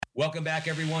Welcome back,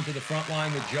 everyone, to the front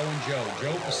line with Joe and Joe.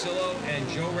 Joe Pasillo and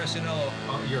Joe Resinello.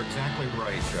 You're exactly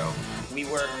right, Joe. We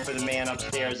work for the man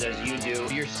upstairs as you do.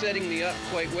 You're setting me up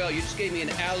quite well. You just gave me an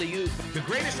alley-oop. The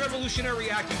greatest revolutionary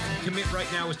act you can commit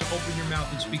right now is to open your mouth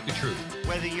and speak the truth.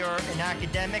 Whether you're an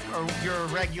academic or you're a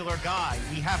regular guy,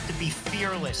 we have to be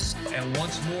fearless. And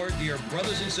once more, dear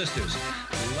brothers and sisters,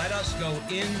 let us go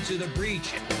into the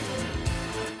breach.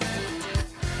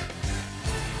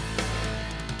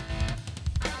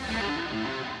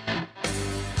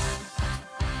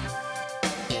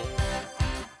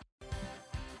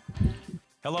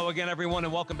 Hello again, everyone,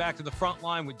 and welcome back to the front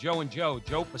line with Joe and Joe.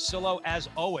 Joe Pasillo, as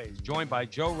always, joined by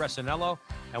Joe Resinello.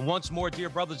 And once more, dear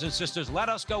brothers and sisters, let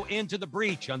us go into the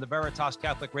breach on the Veritas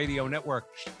Catholic Radio Network,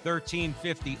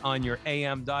 1350 on your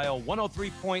AM dial,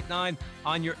 103.9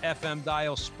 on your FM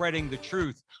dial, spreading the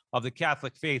truth of the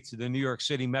Catholic faith to the New York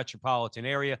City metropolitan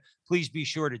area. Please be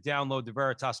sure to download the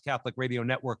Veritas Catholic Radio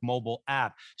Network mobile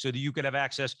app so that you can have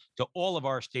access to all of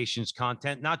our station's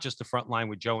content, not just the front line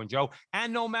with Joe and Joe.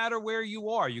 And no matter where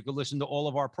you are, you can listen to all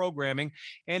of our programming.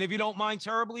 And if you don't mind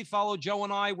terribly, follow Joe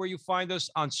and I where you find us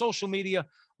on social media.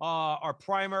 Our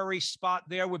primary spot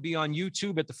there would be on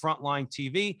YouTube at the Frontline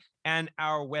TV and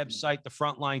our website,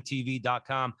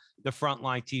 thefrontlinetv.com,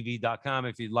 thefrontlinetv.com,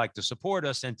 if you'd like to support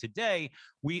us. And today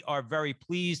we are very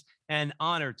pleased and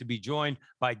honored to be joined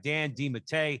by Dan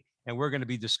DeMatte, and we're going to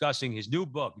be discussing his new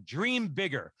book, Dream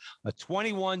Bigger, a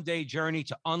 21-day journey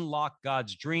to unlock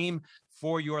God's dream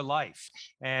for your life.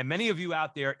 And many of you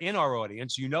out there in our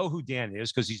audience, you know who Dan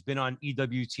is because he's been on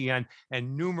EWTN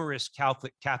and numerous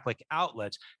Catholic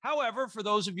outlets. However, for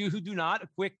those of you who do not, a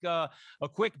quick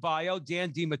bio.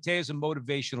 Dan DeMatte is a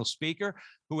motivational speaker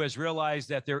who has realized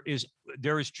that there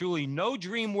is truly no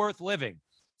dream worth living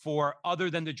for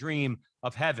other than the dream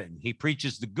of heaven. He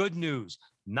preaches the good news,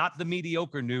 not the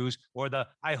mediocre news or the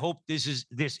I hope this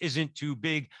isn't too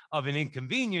big of an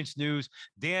inconvenience news.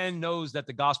 Dan knows that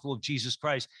the gospel of Jesus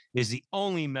Christ is the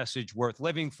only message worth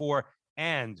living for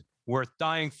and worth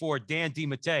dying for. Dan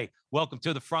DeMatte, welcome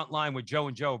to the front line with Joe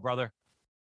and Joe, brother.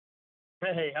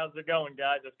 Hey, how's it going,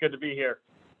 guys? It's good to be here.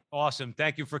 Awesome.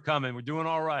 Thank you for coming. We're doing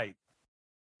all right.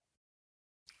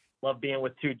 Love being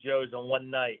with two Joes on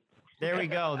one night. There we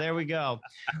go.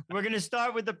 We're going to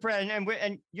start with the prayer.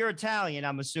 And you're Italian,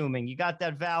 I'm assuming. You got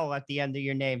that vowel at the end of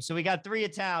your name. So we got 3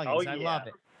 Italians. Oh, yeah. I love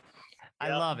it. I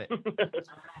love it.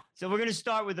 So we're going to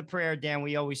start with the prayer, Dan.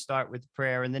 We always start with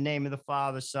prayer. In the name of the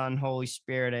Father, Son, Holy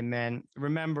Spirit, amen.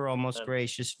 Remember, O most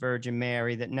gracious Virgin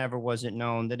Mary, that never was it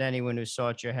known that anyone who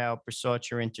sought your help or sought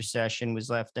your intercession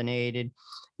was left unaided.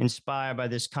 Inspired by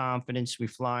this confidence, we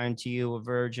fly unto you, a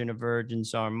virgin of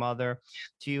virgins, our mother.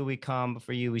 To you we come,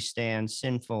 before you we stand,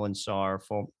 sinful and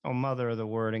sorrowful. O Mother of the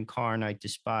Word incarnate,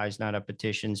 despise not our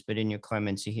petitions, but in your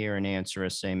clemency hear and answer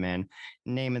us, amen.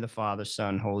 In the name of the Father,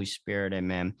 Son, Holy Spirit,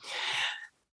 amen.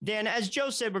 Dan, as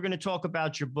Joe said, we're going to talk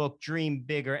about your book, Dream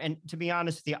Bigger. And to be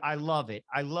honest with you, I love it.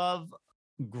 I love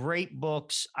great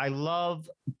books. I love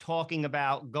talking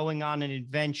about going on an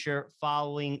adventure,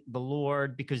 following the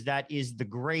Lord, because that is the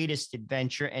greatest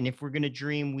adventure. And if we're going to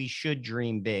dream, we should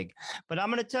dream big. But I'm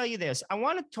going to tell you this. I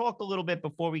want to talk a little bit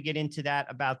before we get into that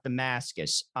about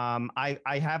Damascus. I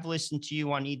have listened to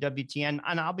you on EWTN,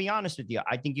 and I'll be honest with you.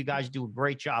 I think you guys do a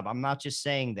great job. I'm not just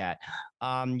saying that.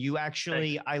 I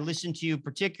listened to you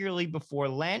particularly before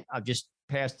Lent. I've just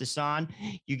passed this on.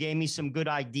 You gave me some good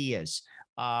ideas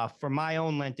for my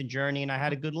own Lenten journey, and I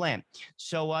had a good Lent.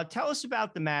 So tell us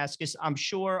about Damascus. I'm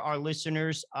sure our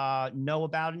listeners know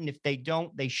about it, and if they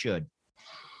don't, they should.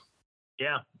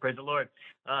 Yeah, praise the Lord.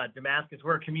 Damascus,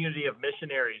 we're a community of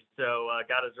missionaries. So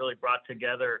God has really brought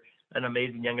together an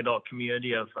amazing young adult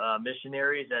community of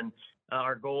missionaries, and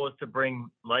our goal is to bring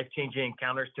life-changing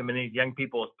encounters to many young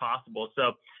people as possible.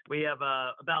 So we have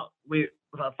a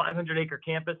 500-acre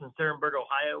campus in Sarenburg,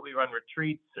 Ohio. We run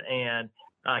retreats and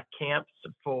camps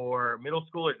for middle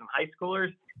schoolers and high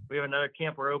schoolers. We have another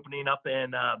camp we're opening up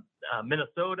in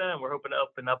Minnesota, and we're hoping to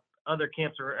open up other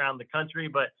camps around the country.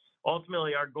 But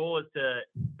ultimately, our goal is to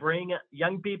bring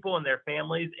young people and their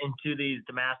families into these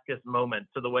Damascus moments.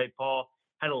 So the way Paul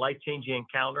had a life-changing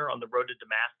encounter on the road to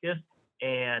Damascus,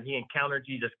 and he encountered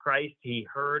Jesus Christ. He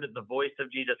heard the voice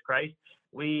of Jesus Christ.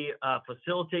 We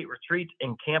facilitate retreats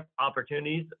and camp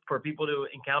opportunities for people to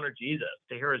encounter Jesus,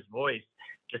 to hear his voice,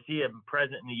 to see him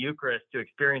present in the Eucharist, to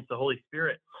experience the Holy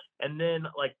Spirit. And then,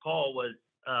 like Paul was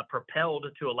propelled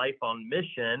to a life on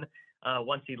mission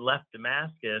once he left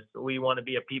Damascus, we want to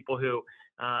be a people who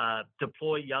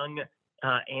deploy young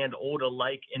and old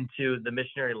alike into the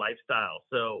missionary lifestyle.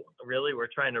 So really, we're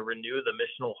trying to renew the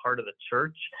missional heart of the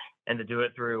church and to do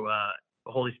it through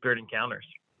Holy Spirit encounters.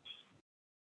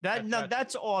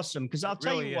 That's awesome. Because I'll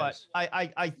tell really you what, is.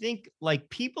 I think like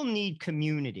people need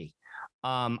community.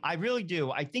 I really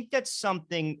do. I think that's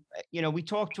something, we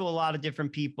talked to a lot of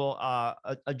different people.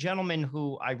 A gentleman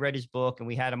who I read his book and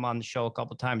we had him on the show a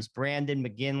couple of times, Brandon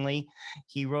McGinley.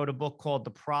 He wrote a book called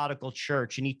The Prodigal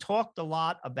Church. And he talked a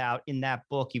lot about in that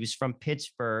book, he was from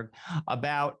Pittsburgh,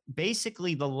 about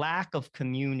basically the lack of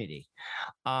community.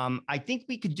 I think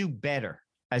we could do better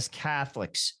as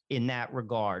Catholics in that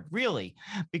regard, really.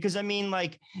 Because I mean,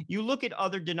 like you look at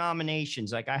other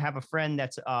denominations, like I have a friend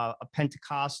that's a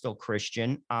Pentecostal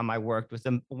Christian. I worked with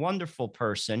him, a wonderful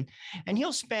person, and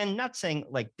he'll spend, not saying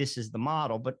like this is the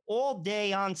model, but all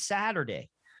day on Saturday.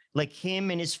 Like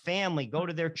him and his family go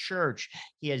to their church.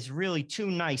 He has really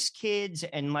two nice kids,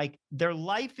 and like their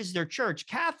life is their church.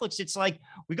 Catholics, it's like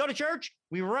we go to church,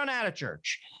 we run out of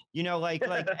church. And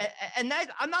that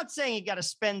I'm not saying you got to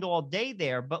spend all day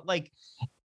there, but like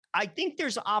I think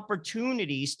there's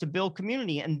opportunities to build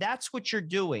community, and that's what you're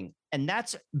doing, and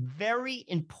that's very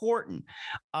important.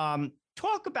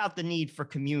 Talk about the need for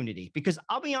community, because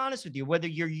I'll be honest with you, whether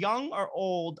you're young or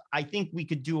old, I think we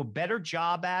could do a better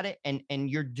job at it, and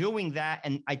you're doing that,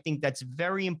 and I think that's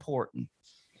very important.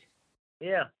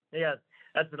 Yeah,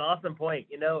 that's an awesome point.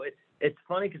 It's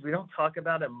funny because we don't talk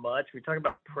about it much. We talk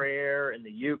about prayer and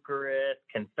the Eucharist,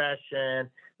 confession,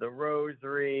 the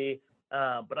Rosary.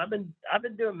 But I've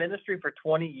been doing ministry for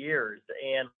 20 years,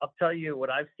 and I'll tell you what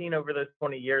I've seen over those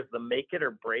 20 years: the make it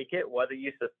or break it. Whether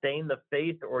you sustain the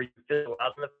faith or you fizzle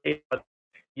out in the faith, whether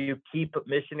you keep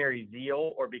missionary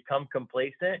zeal or become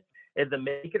complacent, is the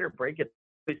make it or break it.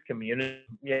 Community.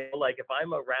 Like if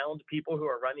I'm around people who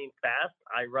are running fast,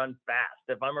 I run fast.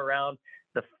 If I'm around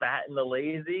the fat and the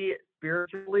lazy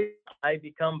spiritually, I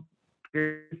become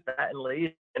fat and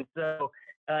lazy. And so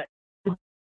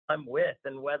I'm with,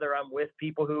 and whether I'm with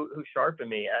people who sharpen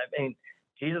me. I mean,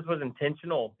 Jesus was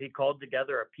intentional. He called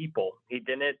together a people. He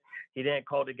didn't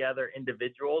call together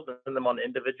individuals and send them on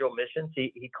individual missions.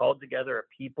 He called together a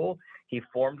people. He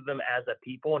formed them as a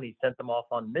people, and he sent them off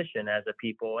on mission as a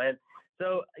people. And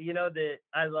so,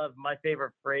 I love my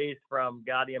favorite phrase from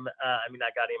Gaudium.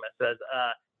 Not Gaudium. It says,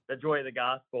 the joy of the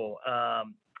gospel.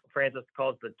 Francis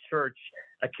calls the church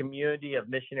a community of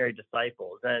missionary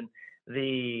disciples, and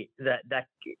that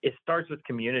it starts with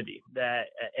community. That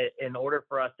in order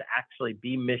for us to actually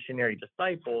be missionary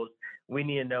disciples, we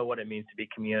need to know what it means to be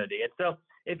community. And so,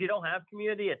 if you don't have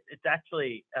community, it's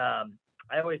actually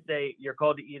I always say you're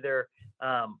called to either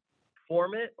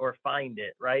form it or find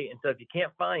it, right? And so if you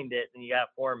can't find it, then you got to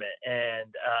form it.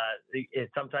 And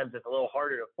sometimes it's a little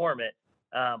harder to form it,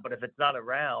 but if it's not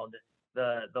around,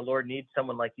 the Lord needs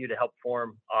someone like you to help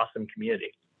form awesome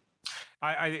community.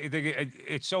 I think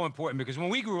it's so important, because when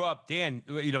we grew up, Dan,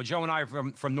 Joe and I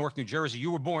are from North New Jersey.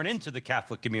 You were born into the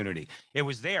Catholic community. It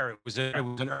was there. It was an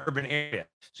urban area.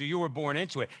 So you were born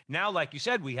into it. Now, like you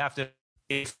said, we have to,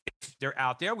 if they're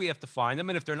out there, we have to find them.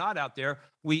 And if they're not out there,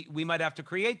 we might have to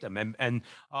create them. And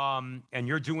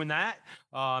you're doing that.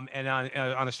 And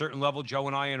on a certain level, Joe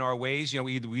and I, in our ways,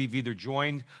 we've either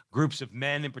joined groups of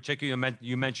men in particular.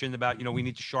 You mentioned about, we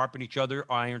need to sharpen each other.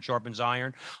 Iron sharpens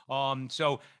iron.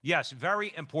 So yes,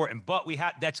 very important, but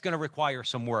that's going to require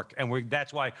some work. And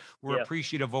that's why we're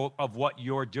appreciative of what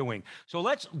you're doing. So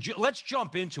let's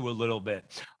jump into a little bit.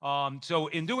 So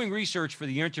in doing research for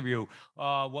the interview,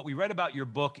 what we read about your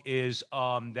book is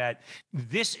that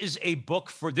this is a book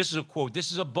this is a quote,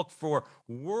 this is a book for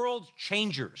world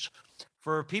changers,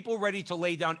 for people ready to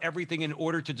lay down everything in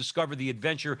order to discover the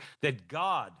adventure that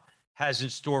God has in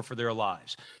store for their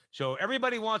lives. So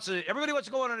everybody wants to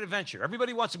go on an adventure.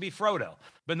 Everybody wants to be Frodo,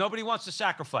 but nobody wants to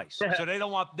sacrifice. So they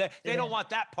don't want that. They don't want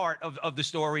that part of the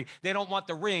story. They don't want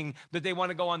the ring, but they want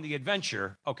to go on the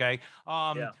adventure. Okay.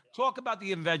 Talk about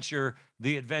the adventure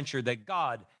that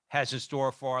God has in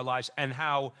store for our lives, and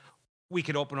how we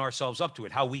can open ourselves up to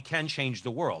it, how we can change the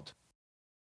world.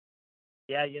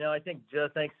 Yeah, I think, Joe,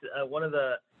 thanks. One of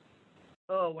the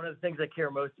things I care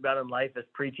most about in life is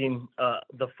preaching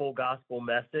the full gospel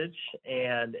message.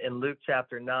 And in Luke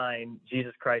chapter 9,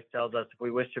 Jesus Christ tells us if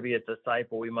we wish to be a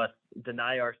disciple, we must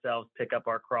deny ourselves, pick up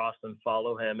our cross, and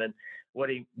follow him. And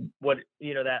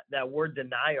that word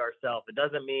deny ourselves, it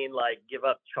doesn't mean like give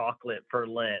up chocolate for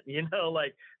Lent.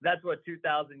 Like that's what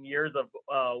 2,000 years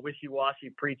of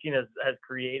wishy-washy preaching has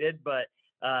created. But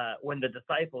when the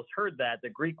disciples heard that, the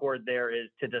Greek word there is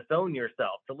to disown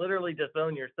yourself, to literally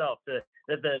disown yourself, that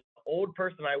the old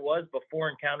person I was before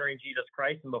encountering Jesus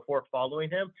Christ and before following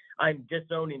him, I'm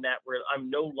disowning that, where I'm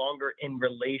no longer in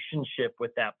relationship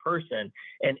with that person.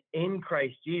 And in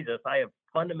Christ Jesus, I have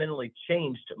fundamentally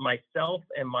changed myself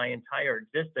and my entire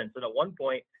existence. And at one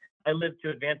point, I live to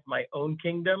advance my own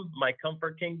kingdom, my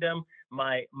comfort kingdom,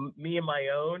 me and my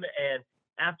own. And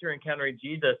after encountering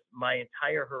Jesus, my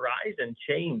entire horizon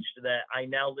changed, that I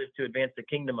now live to advance the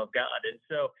kingdom of God. And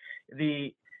so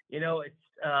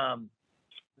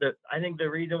I think the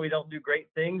reason we don't do great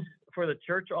things for the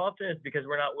church often is because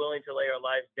we're not willing to lay our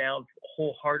lives down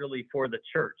wholeheartedly for the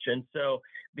church. And so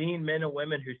being men and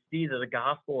women who see that the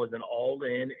gospel is an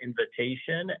all-in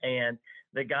invitation, and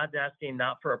that God's asking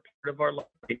not for a part of our life,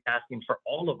 He's asking for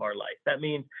all of our life. That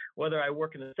means whether I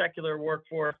work in the secular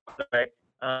workforce, whether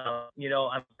I'm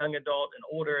a young adult, an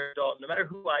older adult, no matter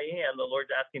who I am, the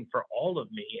Lord's asking for all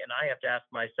of me. And I have to ask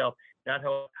myself, not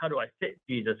how do I fit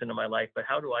Jesus into my life, but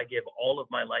how do I give all of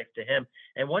my life to Him?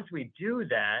 And once we do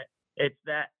that, it's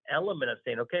that element of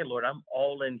saying, okay, Lord, I'm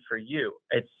all in for you.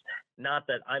 It's not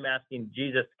that I'm asking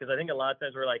Jesus, because I think a lot of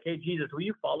times we're like, hey, Jesus, will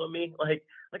you follow me? Like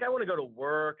I want to go to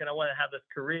work and I want to have this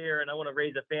career and I want to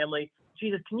raise a family.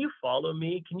 Jesus, can you follow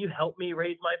me? Can you help me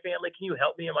raise my family? Can you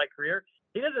help me in my career?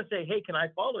 He doesn't say, hey, can I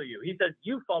follow you? He says,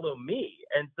 you follow me.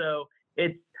 And so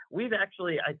we've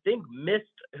actually, I think, missed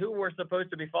who we're supposed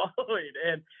to be following.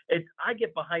 And I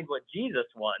get behind what Jesus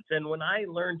wants. And when I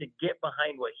learn to get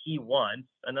behind what He wants,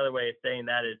 another way of saying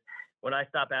that is when I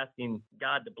stop asking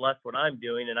God to bless what I'm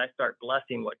doing and I start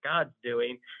blessing what God's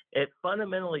doing, it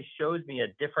fundamentally shows me a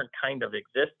different kind of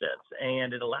existence.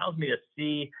 And it allows me to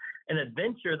see an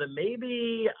adventure that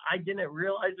maybe I didn't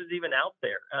realize was even out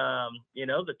there.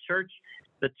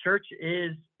 The church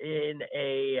is in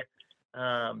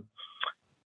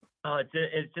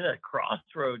it's in a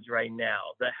crossroads right now.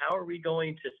 How are we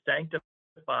going to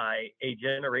sanctify a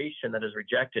generation that has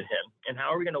rejected Him? And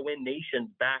how are we going to win nations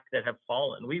back that have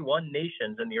fallen? We won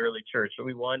nations in the early church. So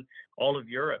we won all of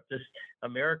Europe.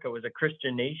 America was a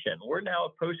Christian nation. We're now a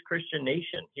post-Christian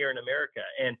nation here in America.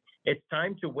 And it's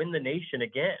time to win the nation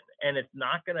again. And it's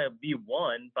not going to be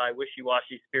won by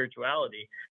wishy-washy spirituality.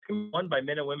 It's going to be won by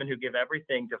men and women who give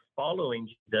everything to following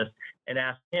Jesus and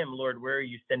ask Him, Lord, where are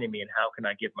you sending me and how can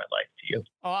I give my life to you?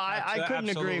 Oh, I couldn't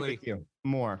agree with you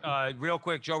more. Real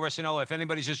quick, Joe Resinello, if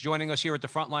anybody's just joining us here at the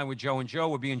front line with Joe and Joe,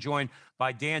 we're being joined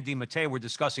by Dan DeMatte. We're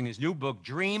discussing his new book,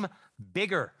 Dream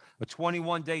Bigger, a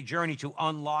 21-day journey to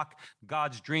unlock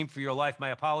God's dream for your life. My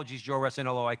apologies, Joe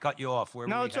Resinello, I cut you off.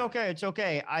 No, it's okay. It's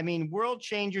okay. I mean, world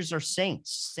changers are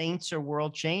saints. Saints are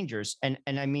world changers. And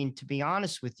I mean, to be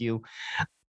honest with you,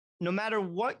 no matter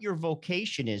what your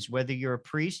vocation is, whether you're a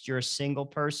priest, you're a single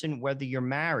person, whether you're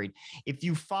married, if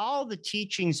you follow the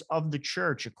teachings of the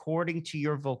church according to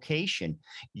your vocation,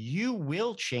 you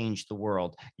will change the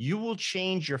world. You will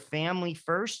change your family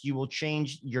first. You will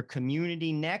change your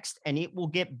community next, and it will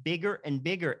get bigger and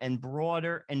bigger and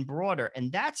broader and broader.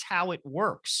 And that's how it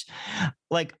works.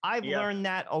 Like I've learned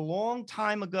that a long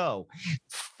time ago.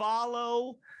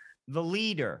 Follow the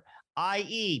leader,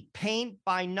 i.e., paint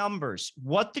by numbers.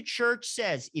 What the church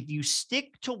says, if you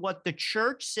stick to what the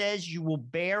church says, you will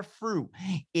bear fruit.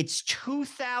 It's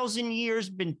 2,000 years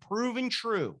been proven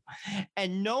true.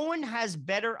 And no one has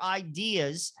better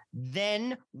ideas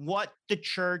than what the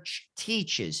church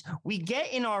teaches. We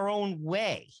get in our own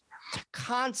way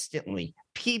constantly.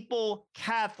 People,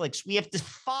 Catholics, we have to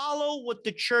follow what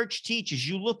the church teaches.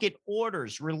 You look at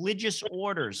orders, religious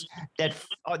orders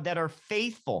that are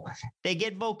faithful. They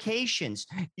get vocations.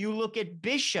 You look at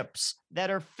bishops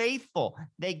that are faithful.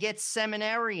 They get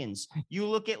seminarians. You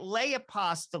look at lay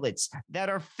apostolates that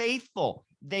are faithful.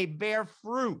 They bear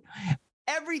fruit.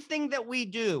 Everything that we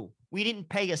do, we didn't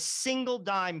pay a single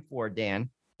dime for, Dan.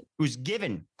 It was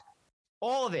given.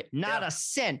 All of it, not a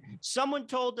cent. Someone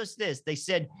told us this. They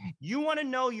said, you want to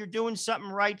know you're doing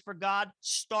something right for God?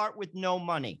 Start with no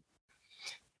money.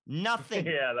 Nothing.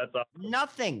 Yeah, that's awesome.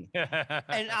 Nothing.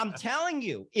 And I'm telling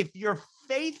you, if you're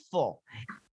faithful,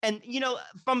 and,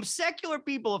 from secular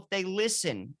people, if they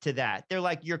listen to that, they're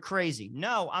like, you're crazy.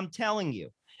 No, I'm telling you,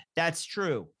 that's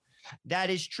true. That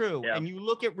is true. Yeah. And you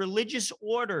look at religious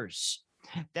orders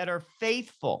that are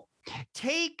faithful.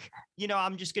 Take,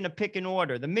 I'm just going to pick an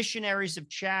order, the Missionaries of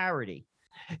Charity.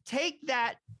 Take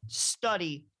that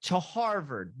study to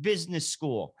Harvard Business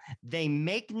School. They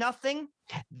make nothing.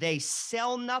 They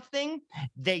sell nothing.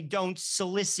 They don't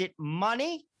solicit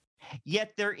money,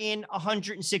 yet they're in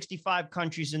 165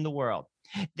 countries in the world.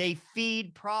 They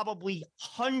feed probably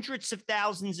hundreds of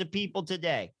thousands of people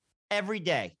today, every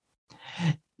day.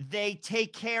 They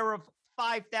take care of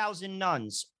 5,000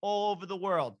 nuns all over the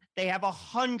world. They have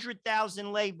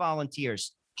 100,000 lay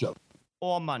volunteers. Joe.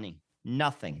 All money,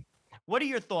 nothing. What are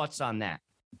your thoughts on that?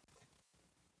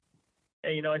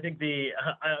 Hey, I think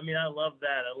I love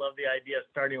that. I love the idea of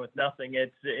starting with nothing.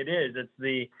 It's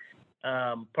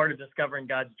part of discovering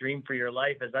God's dream for your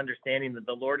life is understanding that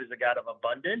the Lord is a God of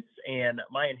abundance, and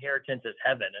my inheritance is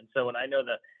heaven. And so when I know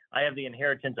that I have the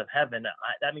inheritance of heaven,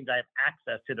 that means I have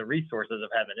access to the resources of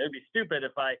heaven. It would be stupid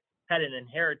if I had an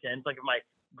inheritance, like if my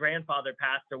grandfather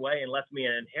passed away and left me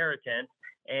an inheritance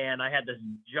and I had this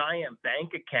giant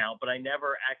bank account, but I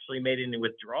never actually made any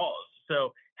withdrawals.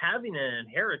 So having an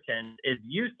inheritance is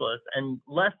useless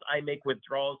unless I make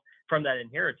withdrawals from that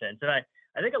inheritance. And I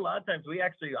think a lot of times we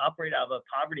actually operate out of a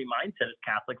poverty mindset as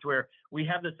Catholics, where we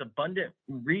have this abundant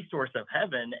resource of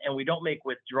heaven and we don't make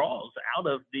withdrawals out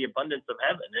of the abundance of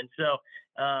heaven. And so,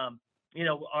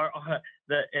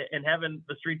 in heaven,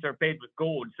 the streets are paved with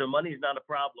gold, so money is not a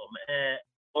problem. And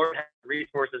Lord has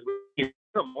resources.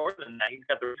 More than that, He's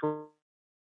got the resources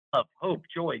of hope,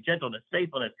 joy, gentleness,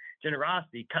 faithfulness,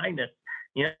 generosity, kindness,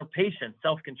 patience,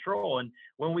 self-control. And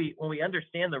when we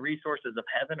understand the resources of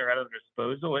heaven are at our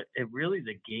disposal, it really is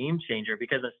a game changer,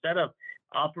 because instead of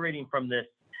operating from this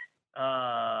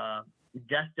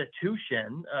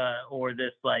destitution or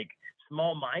this like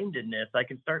small-mindedness, I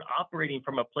can start operating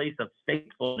from a place of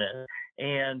faithfulness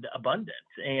and abundance.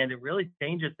 And it really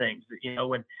changes things,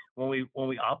 when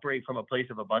we operate from a place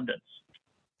of abundance.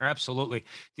 Absolutely.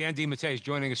 Dan DeMatte is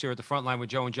joining us here at the front line with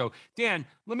Joe and Joe. Dan,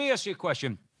 let me ask you a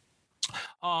question.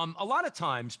 A lot of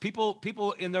times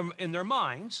people in their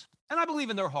minds, and I believe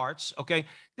in their hearts, okay,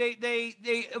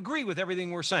 they agree with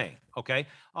everything we're saying, okay,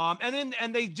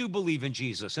 and they do believe in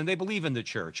Jesus and they believe in the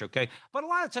church, okay. But a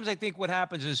lot of times I think what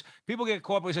happens is people get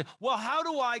caught up and say, well, how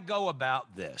do I go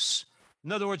about this?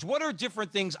 In other words, what are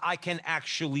different things I can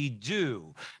actually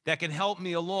do that can help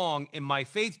me along in my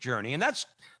faith journey? And that's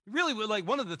really like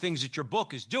one of the things that your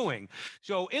book is doing.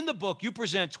 So in the book, you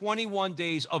present 21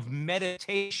 days of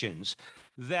meditations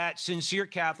that sincere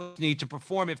Catholics need to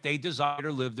perform if they desire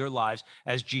to live their lives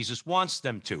as Jesus wants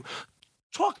them to.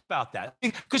 Talk about that,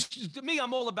 because to me,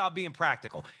 I'm all about being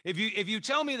practical. If you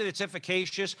tell me that it's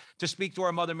efficacious to speak to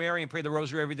our Mother Mary and pray the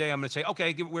rosary every day, I'm going to say,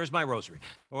 okay, where's my rosary?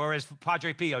 Or as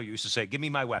Padre Pio used to say, give me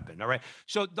my weapon, all right?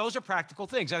 So those are practical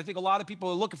things. I think a lot of people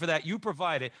are looking for that. You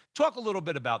provide it. Talk a little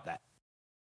bit about that.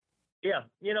 Yeah,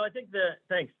 I think there's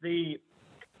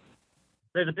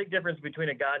a big difference between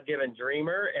a God-given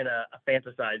dreamer and a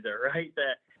fantasizer, right?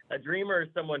 That a dreamer is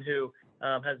someone who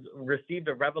has received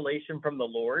a revelation from the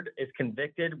Lord, is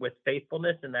convicted with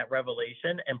faithfulness in that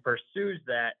revelation, and pursues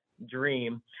that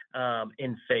dream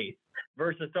in faith,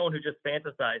 versus someone who just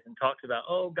fantasizes and talks about,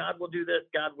 oh, God will do this,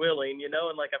 God willing, and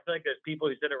like I feel like there's people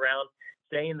who sit around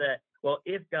saying that, well,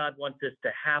 if God wants this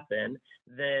to happen,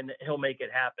 then He'll make it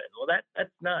happen. Well, that's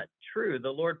not true. The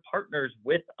Lord partners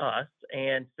with us,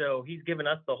 and so He's given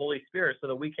us the Holy Spirit so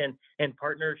that we can, in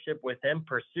partnership with Him,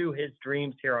 pursue His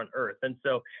dreams here on earth. And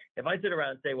so if I sit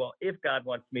around and say, well, if God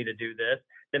wants me to do this,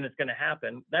 then it's going to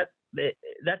happen, that's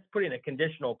putting a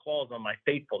conditional clause on my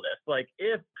faithfulness.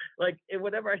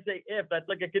 Whenever I say if, that's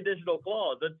like a conditional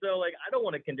clause. And so I don't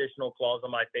want a conditional clause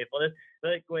on my faithfulness.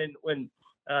 Like when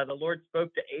the Lord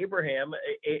spoke to Abraham,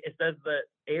 it says that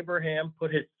Abraham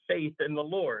put his faith in the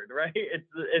Lord, right?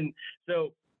 And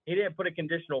so he didn't put a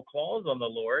conditional clause on the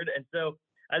Lord. And so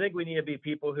I think we need to be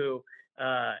people who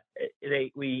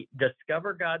we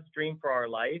discover God's dream for our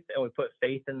life, and we put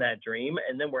faith in that dream,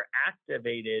 and then we're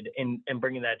activated in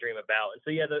bringing that dream about. And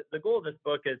so, yeah, the goal of this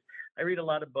book is, I read a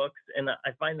lot of books, and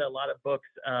I find that a lot of books,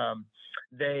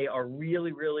 they are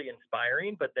really, really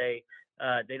inspiring, but they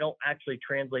don't actually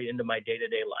translate into my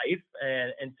day-to-day life.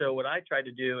 And so what I try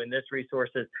to do in this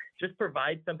resource is just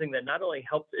provide something that not only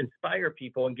helps inspire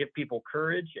people and give people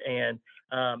courage and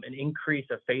an increase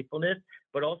of faithfulness,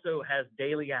 but also has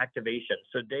daily activations.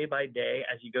 So day by day,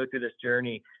 as you go through this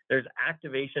journey, there's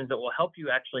activations that will help you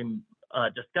actually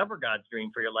discover God's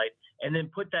dream for your life, and then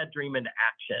put that dream into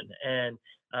action.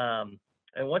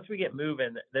 And once we get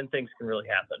moving, then things can really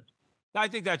happen. I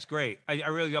think that's great. I'm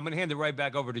going to hand it right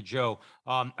back over to Joe.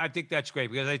 I think that's great,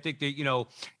 because I think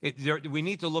that, we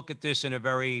need to look at this in a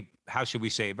very, how should we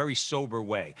say, a very sober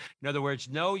way. In other words,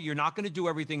 no, you're not going to do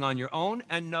everything on your own.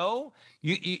 And no,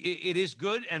 it is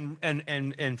good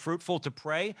and fruitful to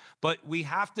pray, but we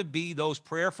have to be those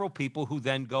prayerful people who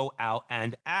then go out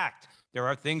and act. There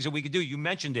are things that we could do. You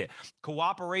mentioned it.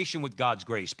 Cooperation with God's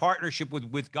grace, partnership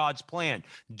with God's plan,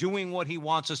 doing what He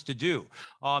wants us to do.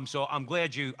 So I'm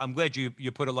glad you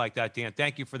put it like that, Dan.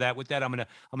 Thank you for that. With that, I'm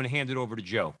gonna hand it over to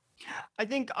Joe. I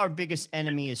think our biggest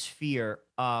enemy is fear.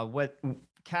 What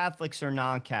Catholics or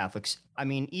non-Catholics, I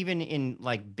mean, even in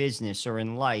like business or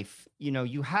in life,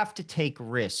 you have to take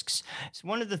risks. It's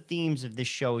one of the themes of this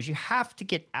show is you have to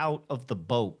get out of the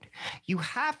boat. You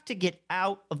have to get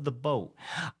out of the boat.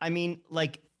 I mean,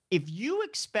 like, if you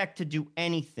expect to do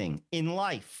anything in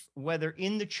life, whether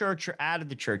in the church or out of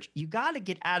the church, you got to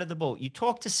get out of the boat. You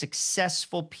talk to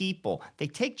successful people, they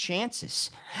take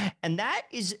chances. And that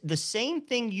is the same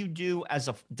thing you do as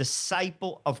a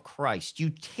disciple of Christ. You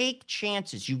take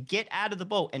chances, you get out of the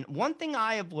boat. And one thing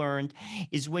I have learned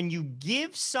is when you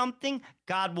give something,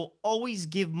 God will always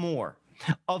give more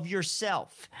of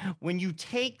yourself. When you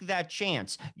take that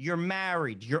chance, you're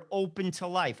married, you're open to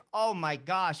life. Oh my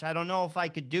gosh, I don't know if I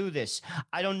could do this.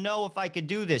 I don't know if I could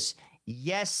do this.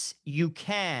 Yes, you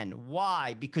can.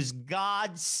 Why? Because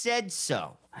God said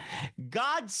so.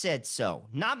 God said so,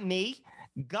 not me.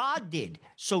 God did.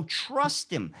 So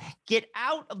trust him. Get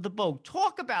out of the boat.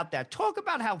 Talk about that. Talk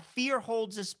about how fear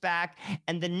holds us back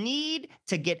and the need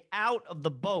to get out of the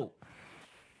boat.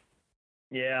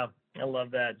 Yeah, I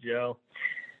love that, Joe.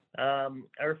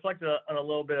 I reflected on a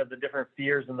little bit of the different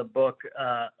fears in the book,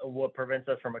 what prevents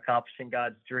us from accomplishing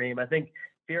God's dream. I think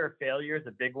fear of failure is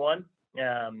a big one.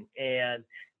 And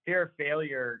fear of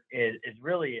failure is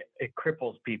really, it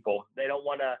cripples people. They don't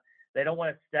want to they don't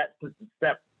want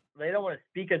to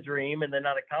speak a dream and then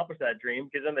not accomplish that dream,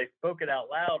 because then they spoke it out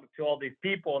loud to all these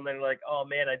people and they're like, oh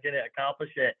man, I didn't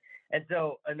accomplish it. And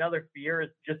so another fear is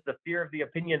just the fear of the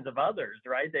opinions of others,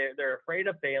 right? They're afraid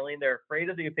of failing. They're afraid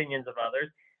of the opinions of others.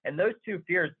 And those two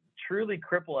fears truly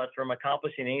cripple us from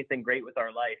accomplishing anything great with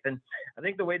our life. And I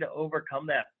think the way to overcome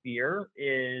that fear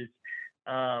is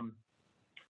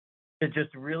to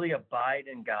just really abide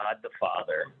in God the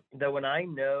Father. That when I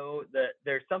know that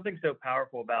there's something so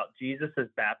powerful about Jesus's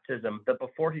baptism, that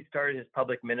before he started his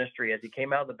public ministry, as he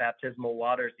came out of the baptismal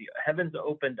waters, the heavens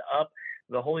opened up,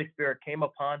 the Holy Spirit came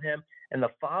upon him, and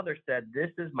the Father said,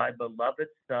 "This is my beloved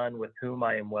Son with whom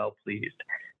I am well pleased."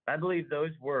 I believe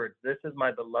those words, "This is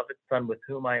my beloved Son with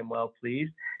whom I am well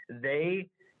pleased," they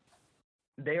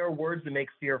are words that make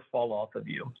fear fall off of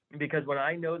you. Because when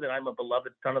I know that I'm a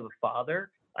beloved son of the Father,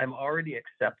 I'm already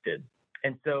accepted.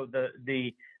 And so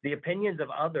the opinions of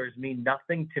others mean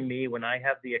nothing to me when I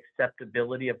have the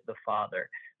acceptability of the Father.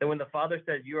 That when the Father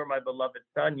says, "You are my beloved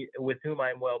Son with whom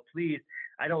I am well pleased,"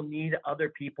 I don't need other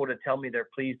people to tell me they're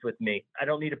pleased with me. I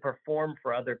don't need to perform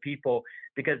for other people,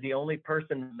 because the only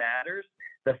person that matters,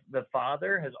 the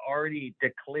Father, has already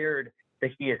declared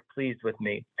that he is pleased with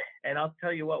me. And I'll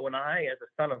tell you what, when I, as a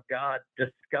son of God,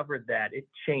 discovered that, it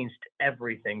changed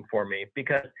everything for me,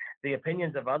 because the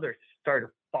opinions of others started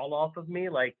to fall off of me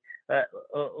like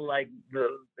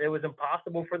it was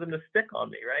impossible for them to stick on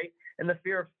me, right? And the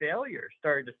fear of failure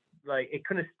started to, it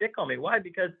couldn't stick on me. Why?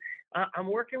 Because I'm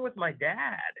working with my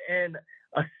dad, and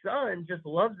a son just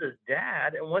loves his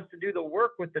dad and wants to do the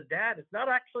work with the dad. It's not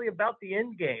actually about the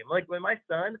end game. Like when my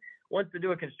son wants to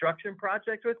do a construction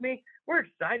project with me, we're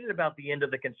excited about the end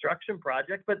of the construction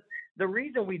project, but the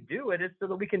reason we do it is so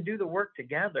that we can do the work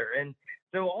together. And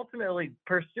so ultimately,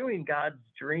 pursuing God's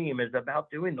dream is about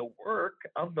doing the work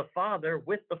of the Father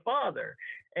with the Father.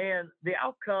 And the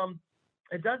outcome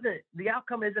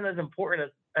isn't as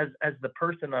important as the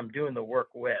person I'm doing the work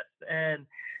with. And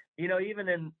even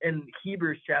in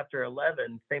Hebrews chapter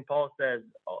 11, St. Paul says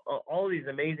all these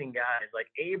amazing guys like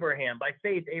Abraham. By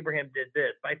faith, Abraham did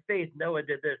this. By faith, Noah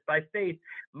did this. By faith,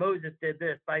 Moses did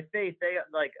this. By faith, they,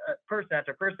 person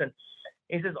after person.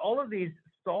 He says all of these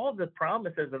saw the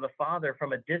promises of the Father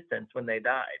from a distance when they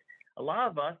died. A lot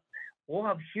of us will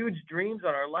have huge dreams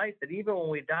on our life that even when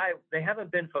we die, they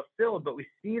haven't been fulfilled, but we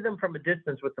see them from a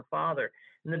distance with the Father.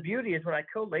 And the beauty is when I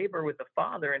co-labor with the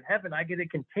Father in heaven, I get to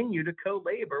continue to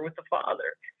co-labor with the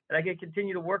Father. And I get to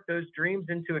continue to work those dreams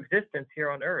into existence here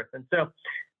on earth. And so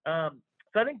I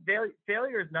think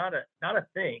failure is not a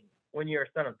thing when you're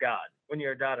a son of God, when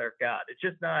you're a daughter of God. It's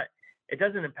just not, it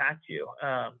doesn't impact you.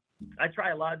 I try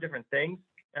a lot of different things.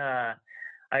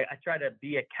 I try to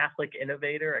be a Catholic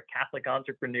innovator, a Catholic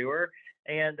entrepreneur,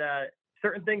 and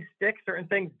certain things stick, certain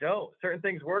things don't. Certain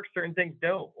things work, certain things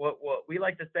don't. What we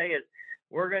like to say is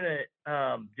we're going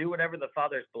to do whatever the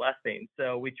Father's blessing.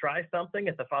 So we try something.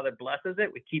 If the Father blesses it,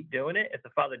 we keep doing it. If the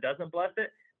Father doesn't bless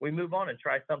it, we move on and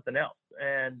try something else.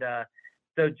 And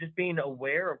so just being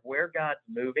aware of where God's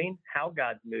moving, how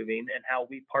God's moving, and how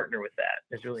we partner with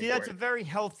that is really important. That's a very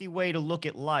healthy way to look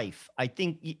at life. I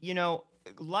think,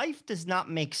 life does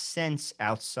not make sense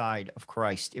outside of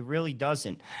Christ. It really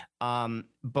doesn't.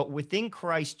 But within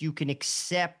Christ, you can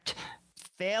accept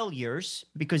failures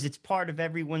because it's part of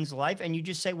everyone's life. And you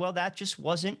just say, well, that just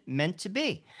wasn't meant to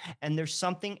be. And there's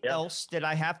something else that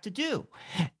I have to do.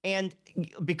 And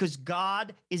because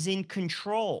God is in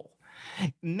control.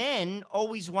 Men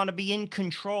always want to be in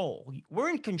control. We're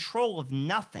in control of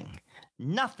nothing.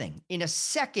 Nothing. In a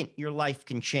second, your life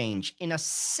can change. In a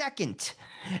second,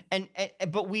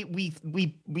 but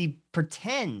we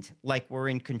pretend like we're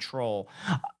in control.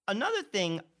 Another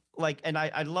thing, like, and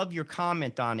I love your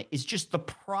comment on it, is just the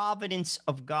providence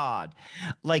of God.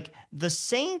 Like, the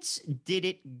saints did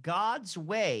it God's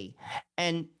way,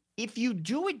 and if you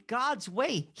do it God's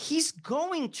way, He's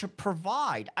going to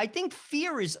provide. I think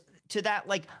fear is to that,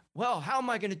 like, well, how am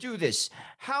I going to do this?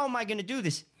 How am I going to do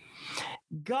this?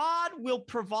 God will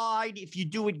provide if you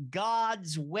do it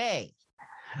God's way.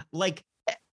 Like,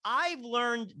 I've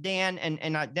learned, Dan,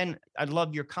 and I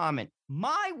love your comment.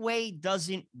 My way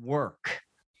doesn't work.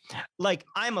 Like,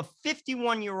 I'm a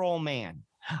 51-year-old man.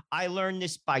 I learned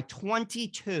this by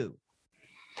 22.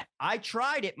 I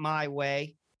tried it my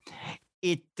way.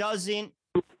 It doesn't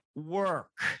work.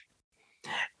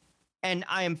 And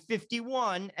I am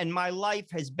 51, and my life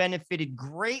has benefited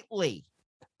greatly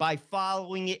by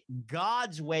following it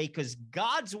God's way, because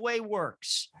God's way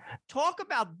works. Talk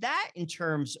about that in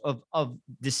terms of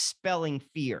dispelling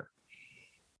fear.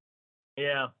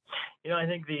 Yeah. I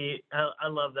think I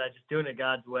love that, just doing it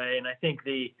God's way. And I think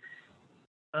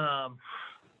I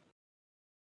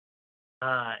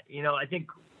think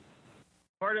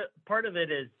part of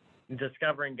it is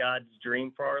discovering God's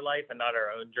dream for our life and not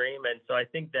our own dream. And so I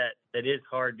think that is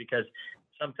hard, because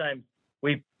sometimes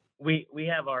we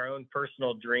have our own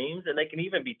personal dreams, and they can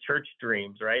even be church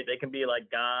dreams, right? They can be like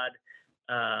God.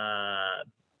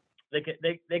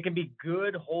 They can be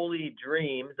good, holy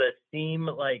dreams that seem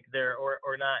like they're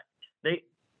or not.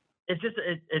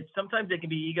 It's sometimes they can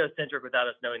be egocentric without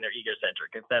us knowing they're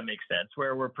egocentric, if that makes sense.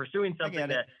 Where we're pursuing something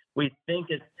that we think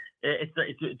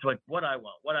it's like what I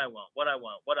want,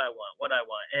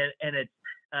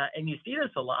 and you see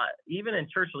this a lot, even in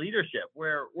church leadership,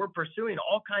 where we're pursuing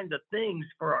all kinds of things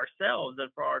for ourselves and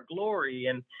for our glory,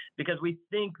 and because we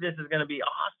think this is going to be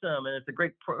awesome and it's a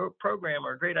great program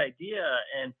or a great idea,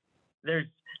 and there's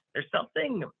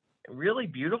something really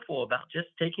beautiful about just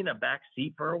taking a back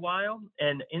seat for a while.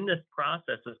 And in this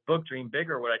process, this book, Dream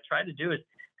Bigger, what I try to do is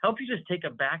help you just take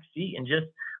a back seat and just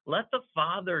let the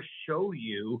Father show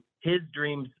you His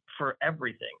dreams for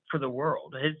everything, for the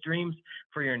world, His dreams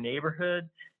for your neighborhood,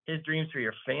 His dreams for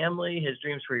your family, His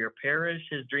dreams for your parish,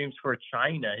 His dreams for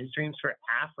China, His dreams for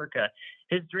Africa,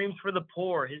 His dreams for the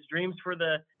poor, His dreams for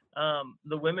the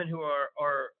women who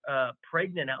are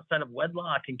pregnant outside of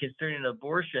wedlock and considering an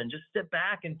abortion. Just sit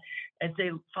back and say,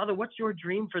 Father, what's your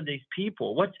dream for these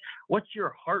people? What's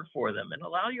your heart for them? And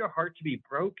allow your heart to be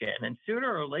broken. And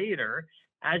sooner or later,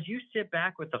 as you sit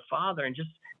back with the Father and just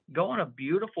go on a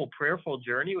beautiful, prayerful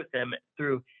journey with Him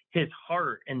through His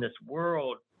heart in this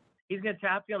world, He's going to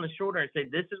tap you on the shoulder and say,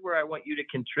 this is where I want you to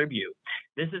contribute.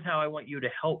 This is how I want you to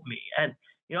help me. And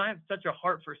I have such a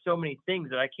heart for so many things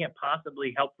that I can't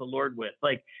possibly help the Lord with.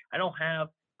 Like,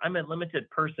 I'm a limited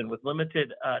person with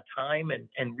limited time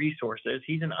and resources.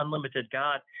 He's an unlimited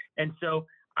God. And so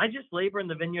I just labor in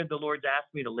the vineyard the Lord's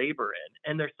asked me to labor in.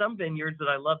 And there's some vineyards that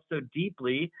I love so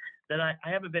deeply that I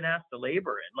haven't been asked to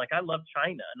labor in. Like, I love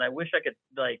China, and I wish I could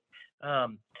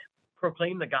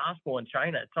proclaim the gospel in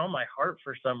China. It's on my heart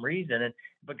for some reason.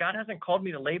 But God hasn't called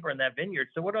me to labor in that vineyard.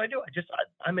 So what do?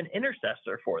 I'm an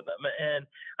intercessor for them. And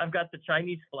I've got the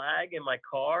Chinese flag in my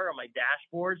car on my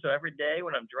dashboard. So every day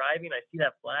when I'm driving, I see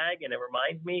that flag, and it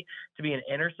reminds me to be an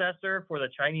intercessor for the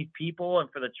Chinese people and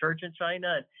for the church in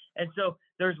China. And so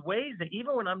there's ways that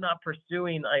even when I'm not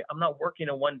I'm not working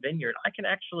in one vineyard, I can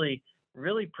actually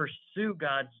really pursue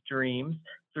God's dreams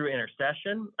through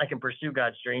intercession. I can pursue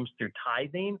God's dreams through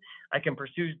tithing. I can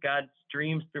pursue God's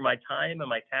dreams through my time and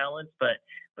my talents. But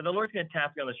the Lord's going to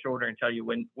tap you on the shoulder and tell you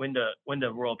when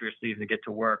to roll up your sleeves and get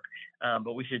to work.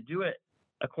 But we should do it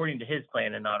according to His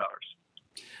plan and not ours.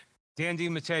 Dan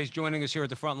DeMatte is joining us here at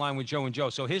the front line with Joe and Joe.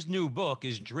 So his new book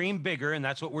is Dream Bigger, and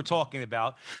that's what we're talking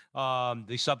about.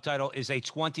 The subtitle is A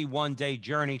 21-Day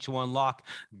Journey to Unlock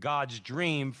God's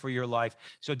Dream for Your Life.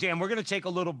 So, Dan, we're going to take a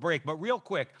little break, but real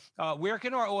quick, where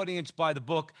can our audience buy the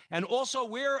book? And also,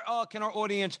 where can our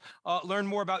audience learn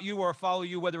more about you or follow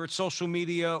you, whether it's social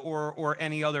media or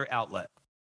any other outlet?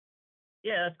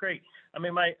 Yeah, that's great. I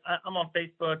mean, I'm on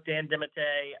Facebook, Dan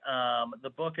DeMatte. The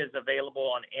book is available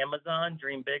on Amazon,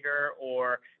 Dream Bigger,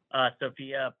 or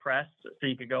Sophia Press. So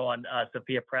you could go on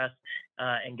Sophia Press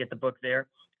and get the book there.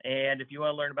 And if you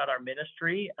want to learn about our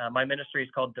ministry, my ministry is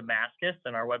called Damascus,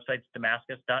 and our website's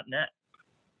damascus.net.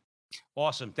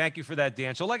 Awesome. Thank you for that,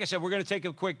 Dan. So like I said, we're going to take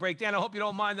a quick break. Dan, I hope you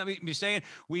don't mind me saying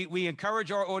we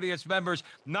encourage our audience members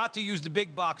not to use the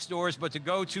big box stores, but to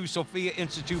go to Sophia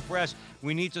Institute Press.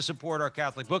 We need to support our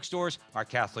Catholic bookstores, our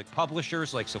Catholic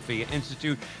publishers like Sophia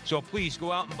Institute. So please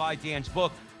go out and buy Dan's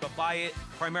book, but buy it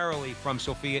primarily from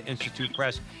Sophia Institute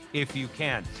Press if you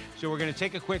can. So we're going to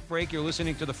take a quick break. You're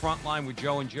listening to The Front Line with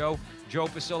Joe and Joe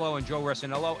Pasillo and Joe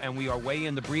Resinello, and we are way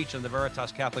in the breach on the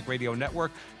Veritas Catholic Radio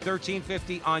Network,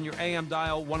 1350 on your AM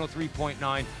dial,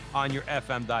 103.9 on your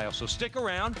FM dial. So stick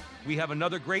around. We have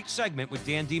another great segment with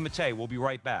Dan DeMatte. We'll be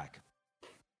right back.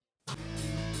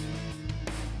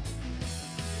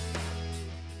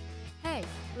 Hey,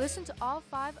 listen to all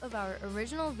 5 of our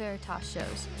original Veritas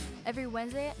shows. Every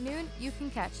Wednesday at noon, you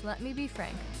can catch Let Me Be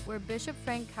Frank, where Bishop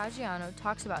Frank Caggiano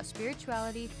talks about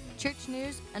spirituality, church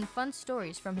news, and fun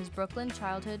stories from his Brooklyn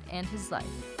childhood and his life.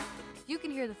 You can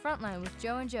hear The Frontline with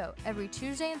Joe and Joe every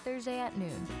Tuesday and Thursday at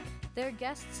noon. Their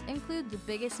guests include the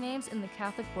biggest names in the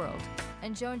Catholic world,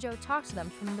 and Joe and Joe talk to them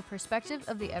from the perspective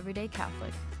of the everyday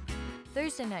Catholic.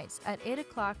 Thursday nights at 8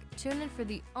 o'clock, tune in for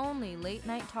the only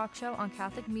late-night talk show on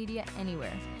Catholic media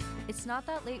anywhere. It's Not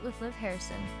That Late with Liv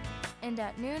Harrison. And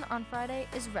at noon on Friday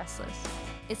is Restless.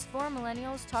 It's 4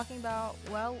 millennials talking about,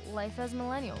 well, life as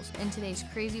millennials in today's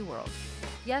crazy world.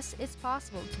 Yes, it's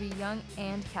possible to be young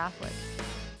and Catholic.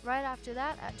 Right after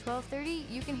that, at 12:30,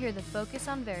 you can hear The Focus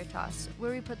on Veritas,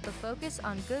 where we put the focus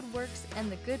on good works and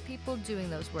the good people doing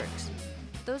those works.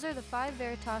 Those are the 5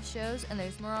 Veritas shows, and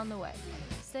there's more on the way.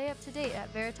 Stay up to date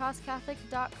at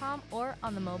veritascatholic.com or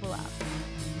on the mobile app.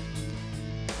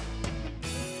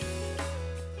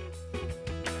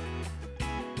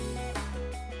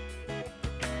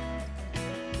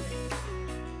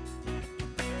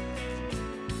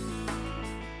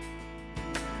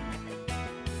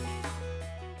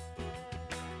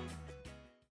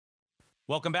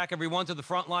 Welcome back, everyone, to The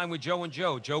Front Line with Joe and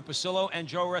Joe Pasillo and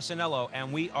Joe Resinello,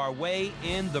 and we are way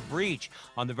in the breach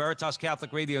on the Veritas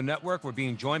Catholic Radio Network. We're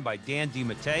being joined by Dan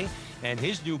DeMatte, and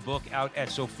his new book out at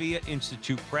Sophia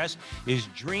Institute Press is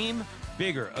Dream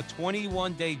Bigger, a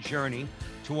 21-day journey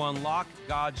to unlock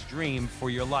God's dream for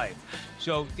your life.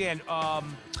 So, Dan,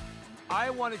 I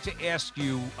wanted to ask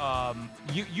you,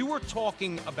 you were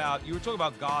talking about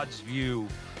God's view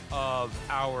of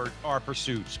our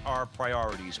pursuits, our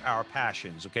priorities, our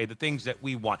passions, okay, the things that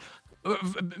we want,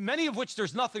 many of which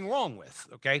there's nothing wrong with,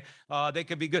 okay, they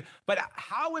could be good, but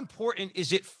how important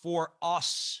is it for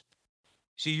us?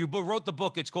 See, you wrote the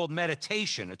book, it's called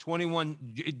Meditation, a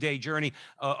 21-day journey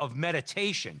of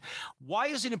meditation. Why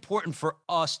is it important for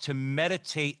us to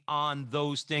meditate on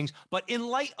those things, but in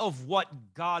light of what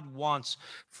God wants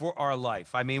for our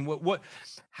life? I mean,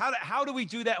 how do we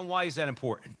do that, and why is that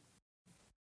important?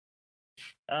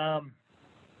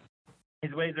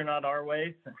 His ways are not our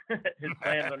ways. His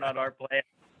plans are not our plans.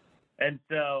 And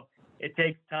so it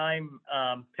takes time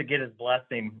to get his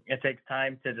blessing. It takes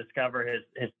time to discover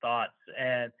his thoughts.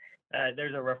 And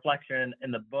there's a reflection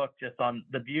in the book just on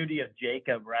the beauty of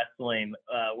Jacob wrestling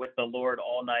with the Lord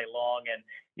all night long. And,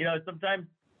 you know, sometimes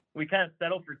we kind of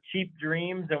settle for cheap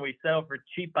dreams and we settle for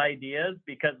cheap ideas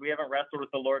because we haven't wrestled with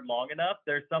the Lord long enough.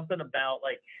 There's something about,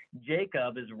 like,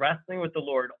 Jacob is wrestling with the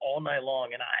Lord all night long.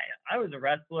 And I was a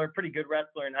wrestler, pretty good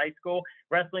wrestler in high school.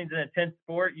 Wrestling's an intense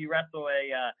sport. You wrestle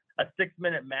a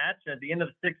 6-minute match, and at the end of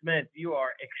the 6 minutes, you are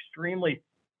extremely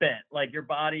spent. Like, your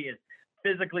body is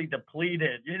physically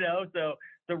depleted, you know? So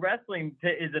the wrestling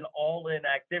is an all-in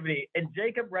activity, and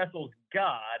Jacob wrestles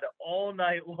God all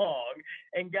night long,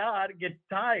 and God gets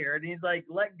tired, and he's like,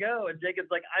 let go. And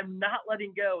Jacob's like, I'm not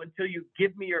letting go until you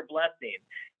give me your blessing.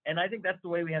 And I think that's the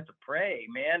way we have to pray,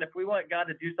 man. If we want God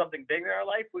to do something big in our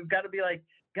life, we've got to be like,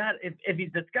 God, if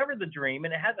he's discovered the dream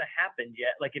and it hasn't happened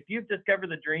yet, like if you've discovered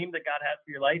the dream that God has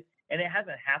for your life and it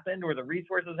hasn't happened or the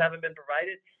resources haven't been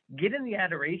provided, get in the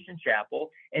adoration chapel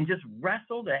and just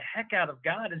wrestle the heck out of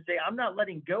God and say, I'm not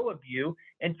letting go of you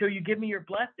until you give me your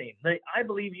blessing. Like, I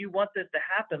believe you want this to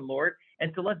happen, Lord.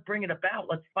 And so let's bring it about.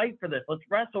 Let's fight for this. Let's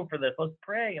wrestle for this. Let's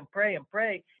pray and pray and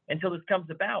pray until this comes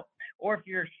about. Or if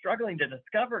you're struggling to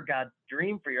discover God's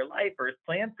dream for your life or his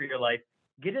plan for your life,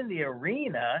 get in the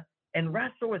arena and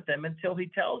wrestle with him until he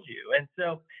tells you. And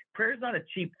so prayer is not a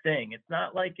cheap thing. It's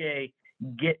not like a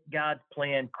get God's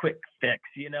plan quick fix,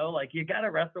 you know, like you got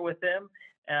to wrestle with him.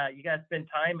 You got to spend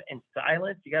time in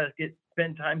silence. You got to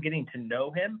spend time getting to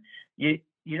know him.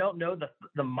 You don't know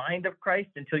the mind of Christ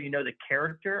until you know the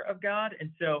character of God. And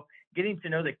so getting to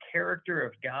know the character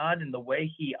of God and the way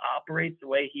he operates, the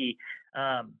way he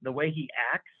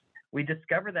acts, we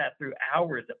discover that through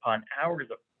hours upon hours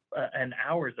of and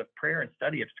hours of prayer and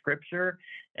study of scripture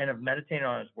and of meditating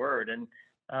on his word. And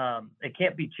it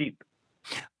can't be cheap.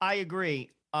 I agree.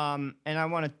 And I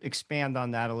want to expand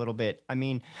on that a little bit. I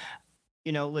mean,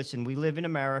 you know, listen, we live in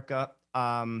America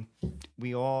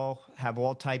We all have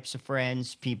all types of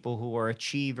friends, people who are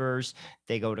achievers.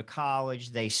 They go to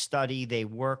college, they study, they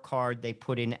work hard, they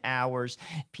put in hours.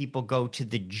 People go to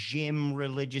the gym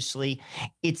religiously.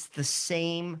 It's the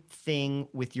same thing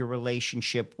with your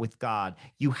relationship with God.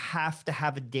 You have to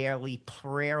have a daily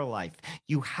prayer life.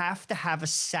 You have to have a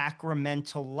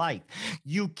sacramental life.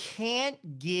 You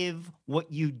can't give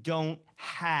what you don't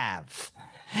have.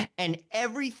 And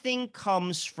everything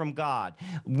comes from God.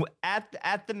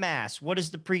 At the Mass, what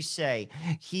does the priest say?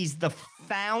 He's the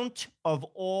fount of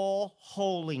all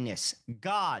holiness.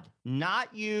 God,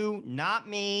 not you, not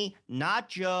me, not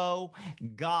Joe,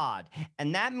 God.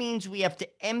 And that means we have to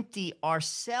empty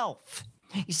ourselves.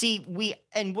 You see,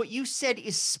 and what you said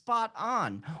is spot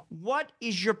on. What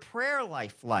is your prayer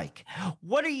life like?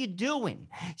 What are you doing?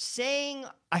 Saying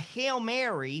a Hail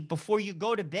Mary before you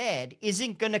go to bed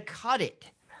isn't going to cut it.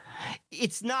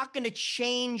 It's not going to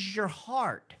change your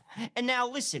heart. And now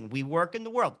listen, we work in the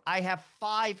world. I have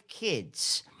 5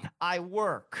 kids. I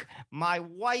work. My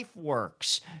wife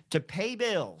works to pay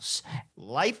bills.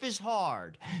 Life is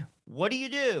hard. What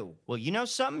do? Well, you know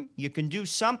something? You can do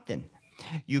something.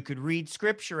 You could read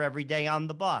scripture every day on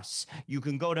the bus. You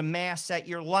can go to Mass at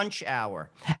your lunch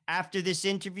hour. After this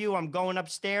interview, I'm going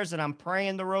upstairs and I'm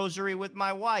praying the rosary with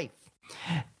my wife.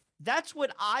 That's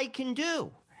what I can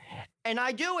do. And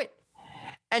I do it.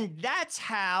 And that's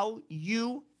how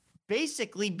you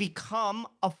basically become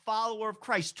a follower of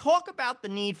Christ. Talk about the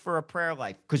need for a prayer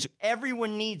life, because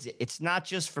everyone needs it. It's not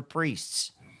just for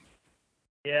priests.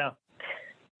 Yeah.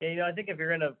 Yeah, I think if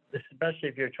you're especially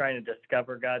if you're trying to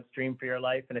discover God's dream for your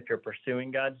life, and if you're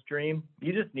pursuing God's dream,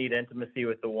 you just need intimacy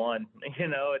with the one.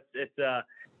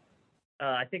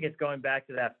 I think it's going back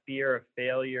to that fear of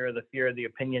failure, the fear of the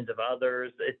opinions of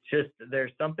others. It's just,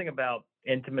 there's something about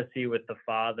intimacy with the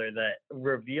Father that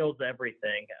reveals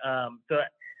everything. So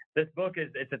this book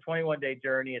it's a 21-day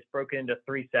journey. It's broken into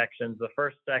 3 sections. The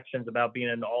first section is about being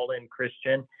an all-in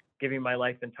Christian, giving my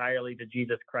life entirely to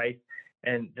Jesus Christ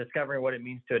and discovering what it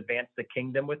means to advance the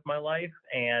kingdom with my life.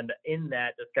 And in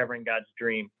that, discovering God's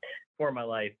dream for my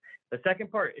life. The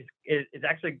second part is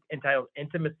actually entitled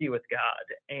Intimacy with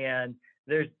God. And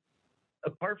there's,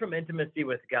 apart from intimacy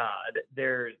with God,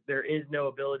 there is no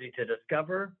ability to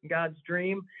discover God's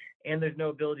dream, and there's no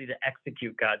ability to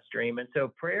execute God's dream. And so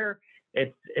prayer,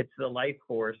 it's the life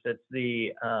force.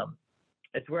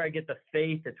 It's where I get the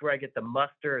faith. It's where I get the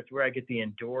muster. It's where I get the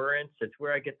endurance. It's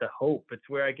where I get the hope. It's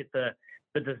where I get the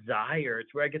desire.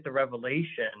 It's where I get the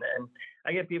revelation. And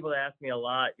I get people to ask me a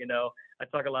lot, I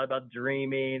talk a lot about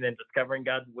dreaming and discovering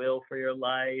God's will for your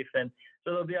life. And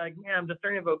so they'll be like, yeah, I'm just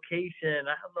starting a vocation.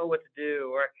 I don't know what to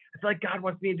do. Or I feel like God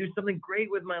wants me to do something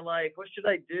great with my life. What should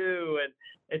I do? And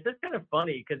it's just kind of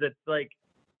funny, because it's like,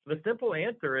 the simple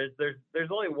answer is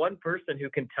there's only one person who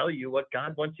can tell you what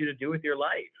God wants you to do with your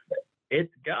life.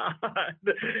 It's God.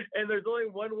 And there's only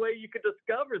one way you can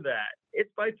discover that.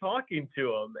 It's by talking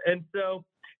to him. And so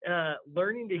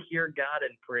learning to hear God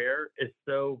in prayer is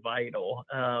so vital.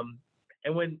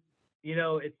 And when,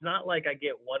 it's not like I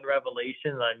get one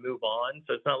revelation and I move on.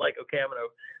 So it's not like, okay,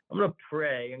 I'm going to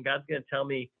pray and God's going to tell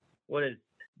me what his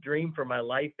dream for my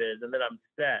life is, and then I'm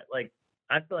set. Like,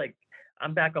 I feel like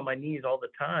I'm back on my knees all the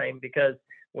time, because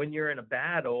when you're in a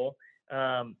battle,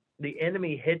 the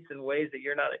enemy hits in ways that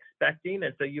you're not expecting,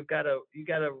 and so you got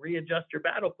to readjust your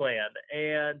battle plan,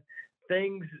 and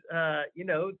things,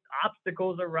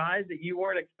 obstacles arise that you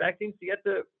weren't expecting, so you have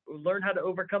to learn how to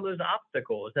overcome those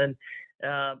obstacles, and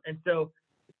so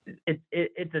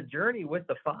it's a journey with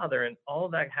the Father, and all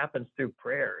of that happens through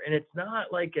prayer. And it's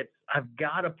not like I've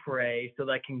got to pray so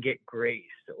that I can get grace,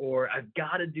 or I've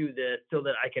got to do this so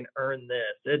that I can earn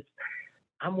this.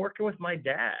 I'm working with my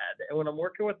dad, and when I'm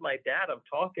working with my dad, I'm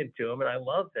talking to him, and I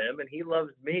love him, and he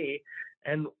loves me,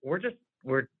 and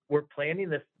we're planning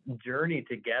this journey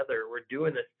together. We're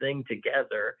doing this thing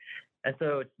together, and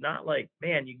so it's not like,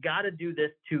 man, you got to do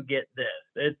this to get this.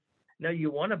 It's no,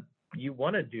 you want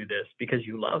to do this because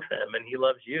you love him and he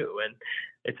loves you, and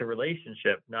it's a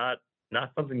relationship, not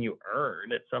something you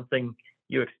earn. It's something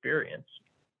you experience.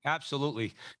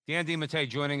 Absolutely. Dan DeMatte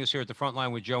joining us here at the front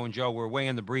line with Joe and Joe. We're way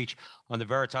in the breach on the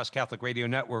Veritas Catholic Radio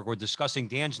Network. We're discussing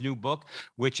Dan's new book,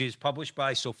 which is published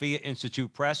by Sophia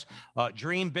Institute Press,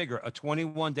 Dream Bigger, a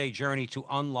 21-day journey to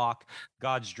unlock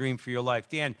God's dream for your life.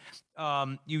 Dan,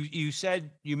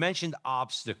 you mentioned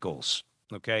obstacles.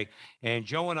 Okay. And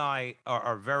Joe and I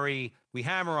we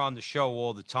hammer on the show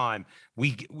all the time.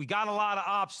 We got a lot of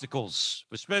obstacles,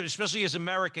 especially as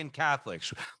American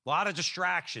Catholics, a lot of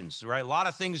distractions, right? A lot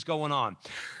of things going on.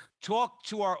 talk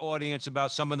to our audience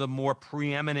about some of the more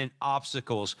preeminent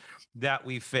obstacles that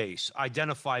we face.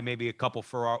 Identify maybe a couple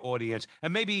for our audience,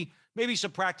 and maybe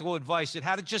some practical advice at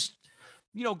how to just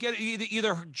get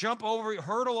either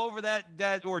hurdle over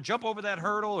that or jump over that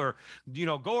hurdle, or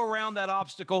go around that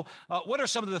obstacle. What are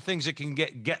some of the things that can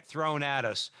get thrown at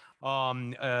us?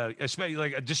 Especially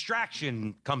like a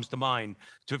distraction comes to mind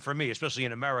for me, especially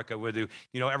in America, where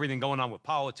everything going on with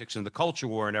politics and the culture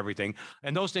war and everything,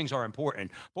 and those things are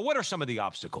important. But what are some of the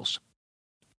obstacles?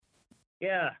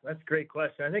 Yeah, that's a great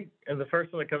question. I think the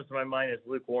first one that comes to my mind is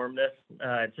lukewarmness,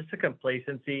 just a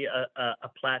complacency, a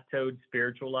plateaued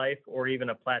spiritual life, or even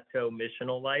a plateau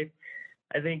missional life.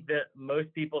 I think that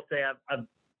most people say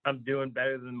I'm doing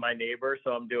better than my neighbor,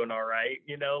 so I'm doing all right.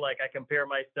 Like I compare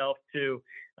myself to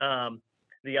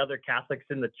the other Catholics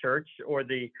in the church, or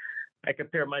I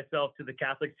compare myself to the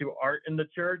Catholics who aren't in the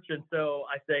church. And so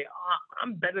I say,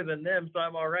 I'm better than them, so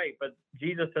I'm all right. But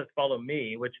Jesus says, follow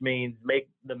me, which means make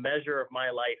the measure of my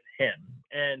life him.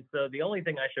 And so the only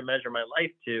thing I should measure my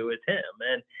life to is him,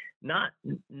 and not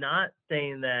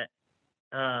saying that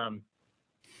I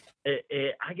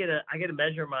get to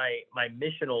measure my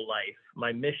missional life,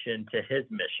 my mission to his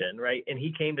mission, right? And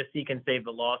he came to seek and save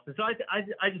the lost. And so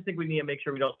I just think we need to make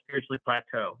sure we don't spiritually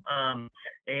plateau.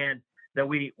 And that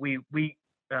we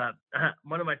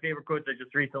one of my favorite quotes I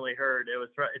just recently heard,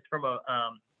 it's from a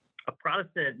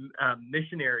Protestant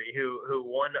missionary who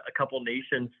won a couple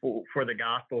nations for the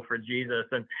gospel for Jesus,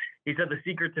 and he said the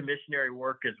secret to missionary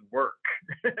work is work.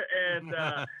 and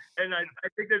I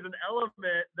think there's an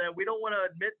element that we don't want to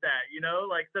admit that,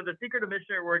 so the secret of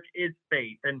missionary work is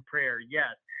faith and prayer,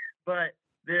 yes, but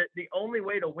the only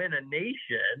way to win a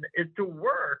nation is to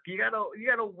work. You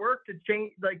gotta work to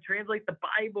translate the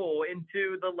Bible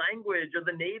into the language of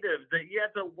the natives. That you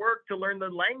have to work to learn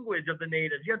the language of the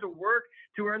natives. You have to work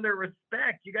to earn their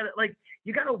respect. You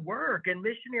gotta work. And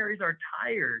missionaries are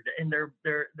tired, and they're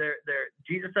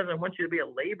Jesus says, I want you to be a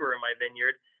laborer in my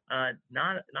vineyard,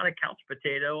 not a couch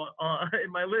potato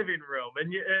in my living room.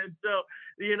 And so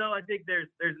I think there's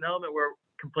an element where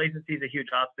complacency is a huge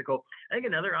obstacle. I think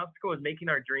another obstacle is making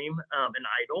our dream an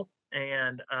idol.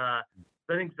 And I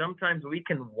think sometimes we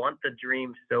can want the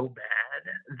dream so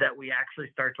bad that we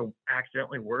actually start to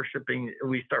accidentally worshiping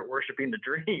the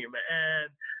dream.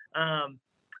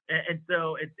 And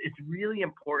so it's really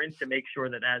important to make sure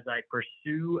that as I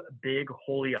pursue big,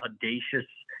 holy, audacious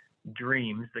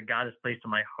dreams that God has placed in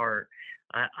my heart,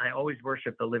 I always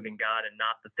worship the living God and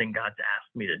not the thing God's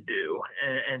asked me to do.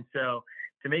 And so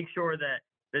to make sure that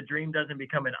the dream doesn't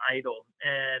become an idol.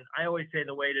 And I always say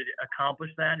the way to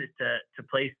accomplish that is to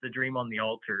place the dream on the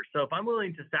altar. So if I'm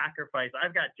willing to sacrifice,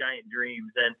 I've got giant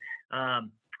dreams, and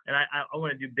I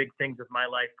want to do big things with my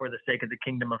life for the sake of the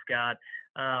kingdom of God.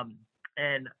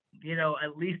 And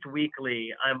at least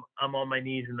weekly, I'm on my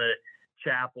knees in the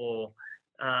chapel,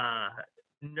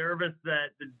 nervous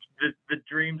that the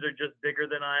dreams are just bigger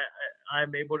than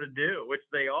I'm able to do, which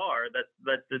they are. That's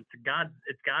God.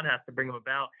 It's God has to bring them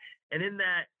about. And in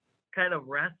that kind of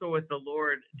wrestle with the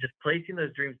Lord, just placing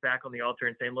those dreams back on the altar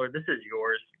and saying, Lord, this is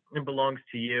yours. It belongs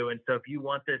to you. And so if you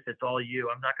want this, it's all you.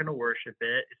 I'm not going to worship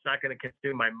it. It's not going to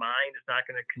consume my mind. It's not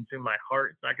going to consume my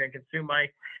heart. It's not going to consume my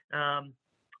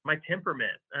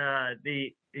temperament.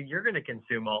 You're going to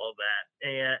consume all of that.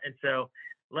 And so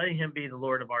letting him be the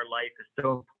Lord of our life is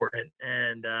so important,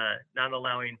 and not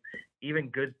allowing even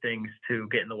good things to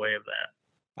get in the way of that.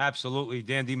 Absolutely.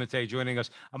 Dan DeMatte joining us.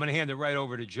 I'm going to hand it right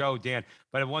over to Joe, Dan.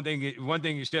 But one thing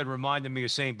you said reminded me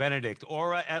of St. Benedict,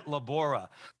 ora et labora,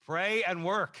 pray and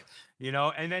work,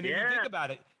 and then if you think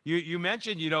about it, you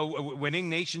mentioned, winning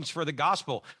nations for the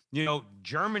gospel.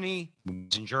 Germany,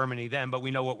 wasn't Germany then, but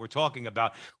we know what we're talking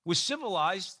about, was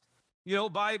civilized,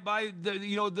 by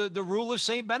the rule of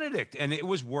St. Benedict. And it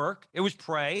was work, it was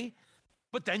pray,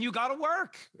 but then you got to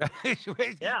work.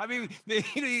 Yeah. I mean,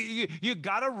 you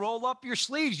got to roll up your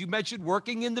sleeves. You mentioned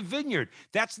working in the vineyard.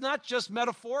 That's not just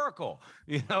metaphorical.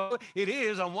 It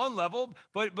is on one level,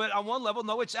 but on one level,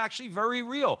 no, it's actually very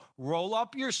real. Roll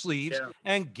up your sleeves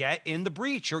and get in the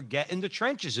breach, or get in the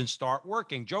trenches and start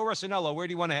working. Joe Resinello, where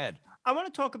do you want to head? I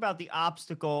want to talk about the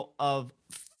obstacle of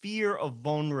fear of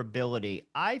vulnerability.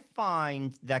 I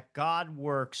find that God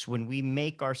works when we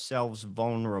make ourselves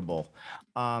vulnerable.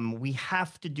 We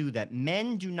have to do that.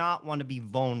 Men do not want to be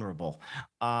vulnerable.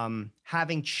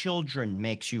 Having children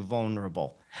makes you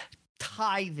vulnerable.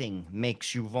 Tithing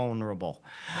makes you vulnerable.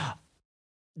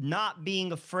 Not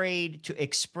being afraid to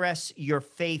express your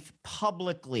faith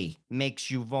publicly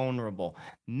makes you vulnerable.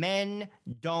 Men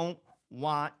don't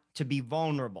want to be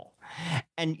vulnerable.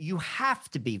 And you have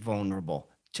to be vulnerable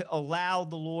to allow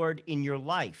the Lord in your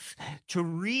life. To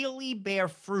really bear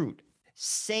fruit,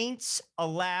 saints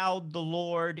allowed the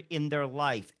Lord in their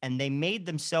life and they made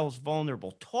themselves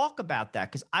vulnerable. Talk about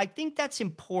that, because I think that's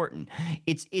important.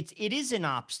 It is an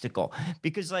obstacle,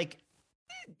 because like,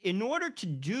 in order to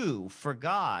do for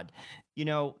God,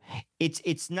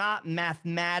 it's not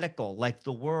mathematical like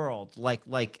the world, like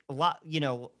a lot,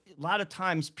 a lot of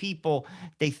times people,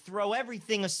 they throw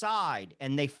everything aside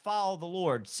and they follow the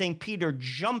Lord. St. Peter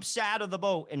jumps out of the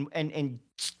boat and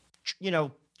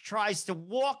tries to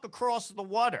walk across the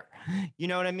water. You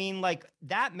know what I mean? Like,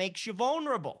 that makes you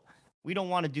vulnerable. We don't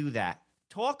want to do that.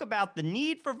 Talk about the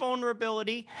need for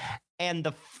vulnerability and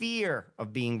the fear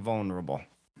of being vulnerable.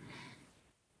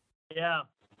 Yeah.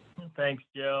 Thanks,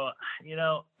 Joe.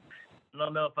 I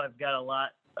don't know if I've got a lot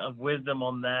of wisdom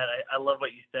on that. I love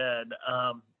what you said.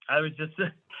 I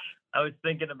was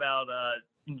thinking about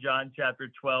John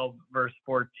chapter 12, verse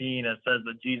 14. It says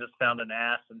that Jesus found an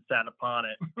ass and sat upon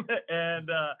it. And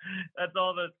that's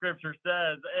all the scripture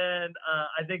says. And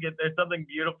I think there's something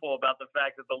beautiful about the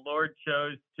fact that the Lord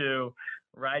chose to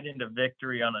ride into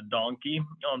victory on a donkey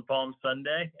on Palm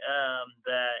Sunday,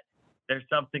 that there's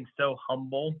something so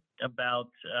humble about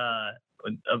the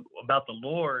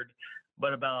Lord,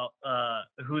 but about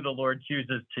who the Lord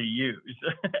chooses to use.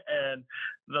 And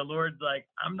the Lord's like,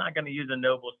 I'm not going to use a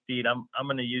noble steed. I'm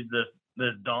going to use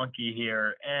this donkey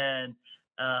here. And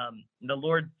the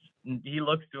Lord, he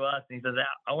looks to us and he says,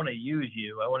 I want to use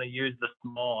you. I want to use the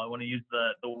small. I want to use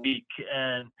the weak.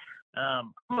 And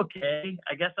I'm okay.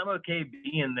 I guess I'm okay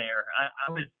being there.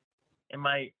 I was, in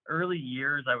my early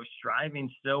years, I was striving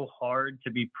so hard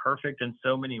to be perfect in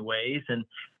so many ways. And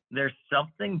there's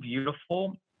something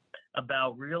beautiful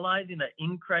about realizing that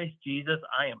in Christ Jesus,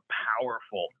 I am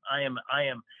powerful. I am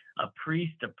a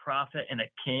priest, a prophet, and a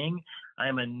king. I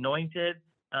am anointed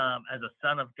as a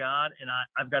son of God, and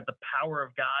I've got the power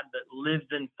of God that lives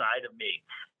inside of me.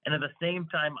 And at the same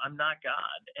time, I'm not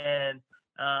God,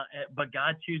 but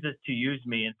God chooses to use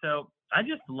me. And so I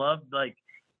just love like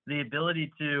the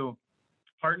ability to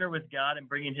partner with God and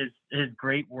bringing his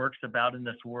great works about in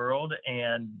this world,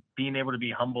 and being able to be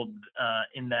humbled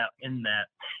in that.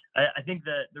 I think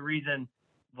that the reason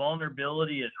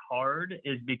vulnerability is hard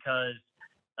is because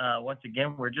once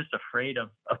again, we're just afraid of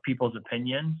people's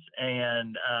opinions,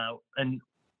 and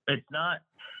it's not,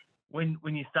 when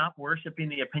you stop worshiping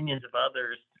the opinions of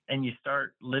others and you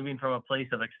start living from a place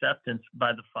of acceptance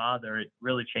by the Father, it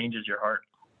really changes your heart.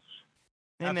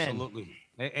 Amen. Absolutely.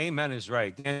 Amen is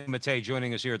right. Dan DeMatte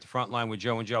joining us here at the front line with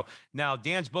Joe and Joe. Now,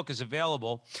 Dan's book is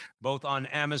available both on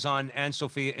Amazon and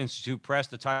Sophia Institute Press.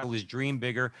 The title is Dream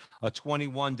Bigger, a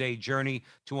 21-day journey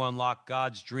to unlock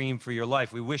God's dream for your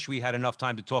life. We wish we had enough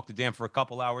time to talk to Dan for a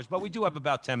couple hours, but we do have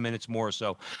about 10 minutes more or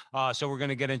so. So we're going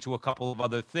to get into a couple of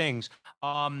other things.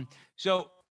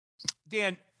 So,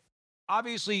 Dan,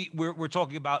 obviously, we're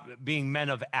talking about being men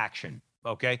of action,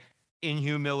 okay? In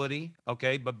humility,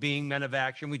 okay, but being men of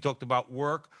action. We talked about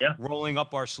work, rolling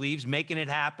up our sleeves, making it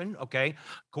happen, okay,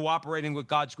 cooperating with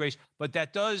God's grace. But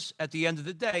that does, at the end of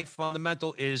the day,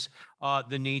 fundamental is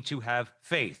the need to have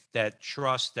faith, that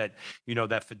trust, that,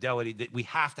 that fidelity, that we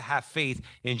have to have faith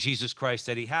in Jesus Christ,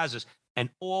 that he has us.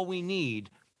 And all we need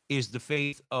is the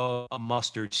faith of a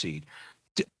mustard seed.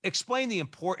 To explain the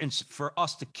importance for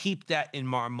us to keep that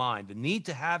in our mind, the need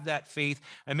to have that faith,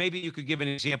 and maybe you could give an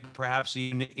example, perhaps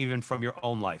even from your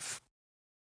own life.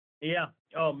 Yeah.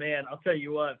 Oh man, I'll tell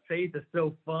you what, faith is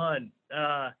so fun.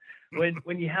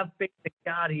 When you have faith in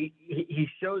God, he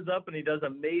shows up and he does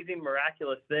amazing,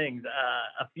 miraculous things.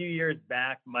 A few years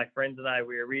back, my friends and I,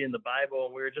 we were reading the Bible,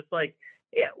 and we were just like,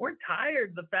 yeah, we're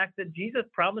tired of the fact that Jesus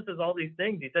promises all these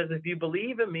things. He says, if you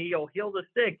believe in me, you'll heal the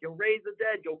sick, you'll raise the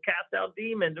dead, you'll cast out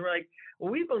demons. And we're like,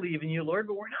 well, we believe in you, Lord,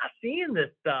 but we're not seeing this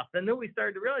stuff. And then we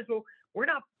started to realize, well, we're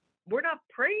not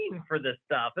praying for this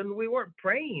stuff. And we weren't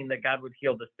praying that God would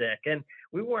heal the sick. And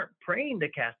we weren't praying to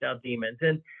cast out demons.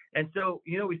 And so,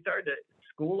 we started to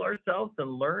school ourselves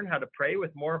and learn how to pray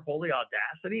with more holy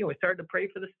audacity. And we started to pray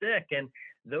for the sick. And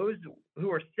those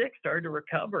who are sick started to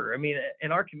recover. I mean,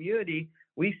 in our community,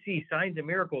 we see signs and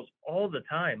miracles all the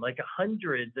time, like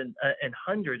hundreds and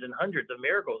hundreds and hundreds of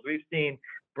miracles. We've seen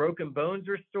broken bones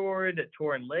restored,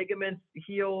 torn ligaments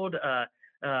healed,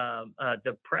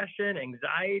 depression,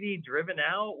 anxiety driven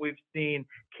out. We've seen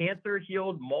cancer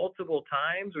healed multiple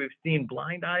times. We've seen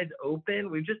blind eyes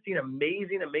open. We've just seen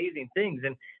amazing, amazing things.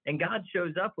 And God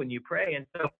shows up when you pray. And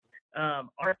so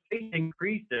our faith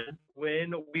increases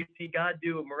when we see God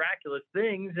do miraculous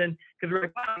things, and because we're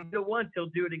like, wow, he did it once, he'll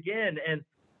do it again.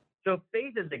 So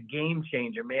faith is a game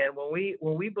changer, man.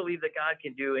 When we believe that God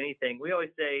can do anything, we always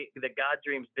say that God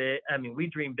dreams big. I mean, we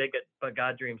dream big, but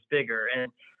God dreams bigger.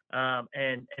 And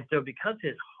so because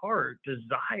his heart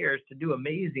desires to do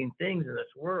amazing things in this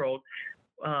world,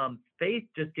 faith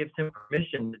just gives him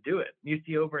permission to do it. You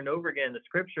see over and over again in the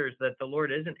scriptures that the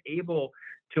Lord isn't able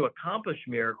to accomplish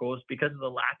miracles because of the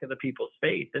lack of the people's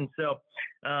faith. And so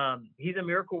he's a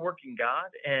miracle working God.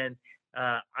 And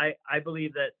I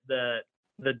believe that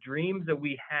the dreams that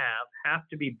we have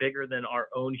to be bigger than our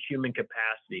own human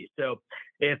capacity. So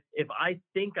if I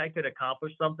think I could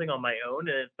accomplish something on my own,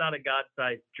 and it's not a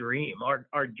God-sized dream,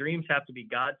 our dreams have to be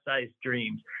God-sized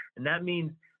dreams. And that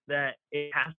means that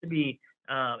it has to be,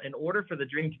 in order for the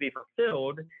dream to be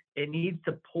fulfilled, it needs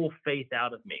to pull faith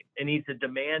out of me. It needs to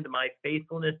demand my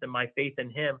faithfulness and my faith in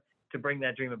him to bring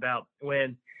that dream about.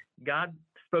 When God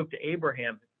spoke to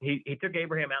Abraham, he took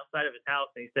Abraham outside of his house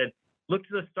and he said, look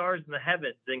to the stars in the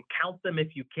heavens and count them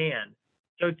if you can.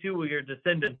 So too will your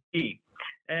descendants be.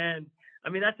 And I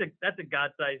mean, that's a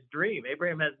God-sized dream.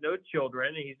 Abraham has no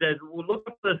children. And he says, well, look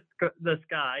up the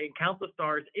sky and count the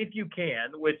stars if you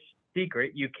can, which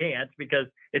secret you can't because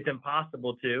it's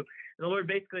impossible to. And the Lord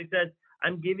basically says,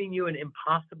 I'm giving you an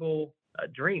impossible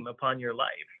dream upon your life.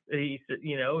 He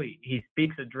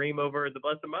speaks a dream over the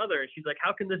Blessed Mother, and she's like,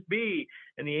 how can this be?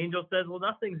 And the angel says, well,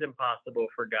 nothing's impossible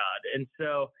for God. And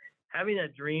so having a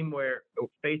dream where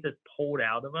faith is pulled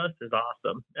out of us is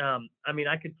awesome. I mean,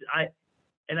 I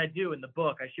do in the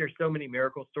book, I share so many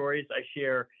miracle stories. I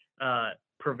share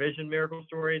provision miracle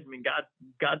stories. I mean,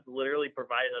 God's literally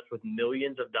provided us with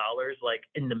millions of dollars, like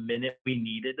in the minute we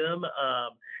needed them.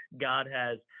 God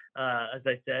has, as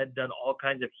I said, done all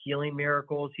kinds of healing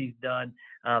miracles. He's done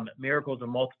miracles of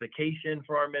multiplication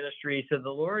for our ministry. So the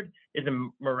Lord is a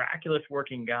miraculous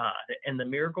working God, and the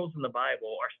miracles in the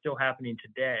Bible are still happening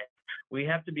today. We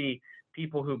have to be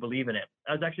people who believe in it.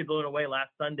 I was actually blown away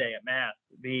last Sunday at Mass.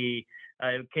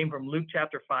 It came from Luke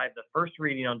chapter 5. The first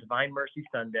reading on Divine Mercy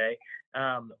Sunday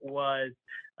was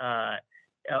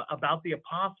about the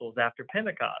apostles after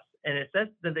Pentecost. And it says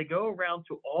that they go around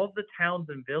to all the towns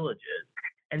and villages,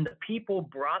 and the people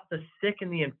brought the sick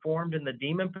and the infirmed and the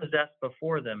demon-possessed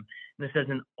before them. And it says,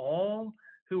 and all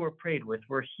who were prayed with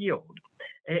were healed.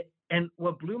 And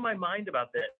what blew my mind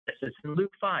about this is in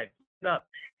Luke 5.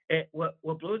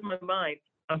 What blows my mind,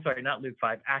 I'm sorry, not Luke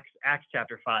 5, Acts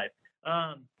chapter 5.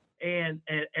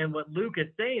 And what Luke is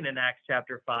saying in Acts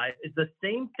chapter 5 is the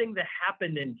same thing that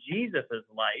happened in Jesus's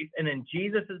life and in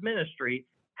Jesus's ministry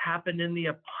happened in the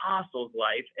apostles'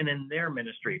 life and in their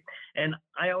ministry. And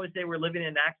I always say we're living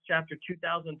in Acts chapter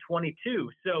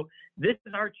 2022. So this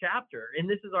is our chapter and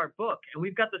this is our book, and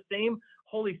we've got the same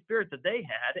Holy Spirit that they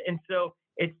had. And so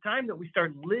it's time that we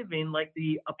start living like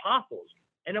the apostles.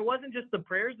 And it wasn't just the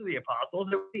prayers of the apostles,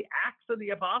 it was the acts of the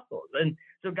apostles. And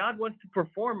so God wants to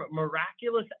perform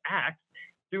miraculous acts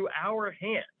through our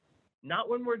hands, not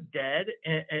when we're dead.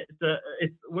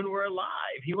 It's when we're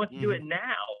alive. He wants to do it now.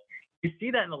 You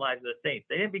see that in the lives of the saints.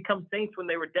 They didn't become saints when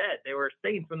they were dead. They were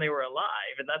saints when they were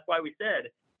alive. And that's why we said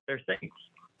they're saints.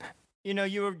 You know,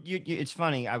 it's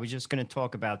funny. I was just going to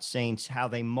talk about saints, how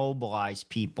they mobilize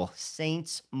people.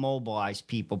 Saints mobilize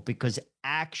people because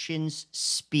actions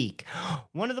speak.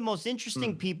 One of the most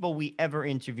interesting people we ever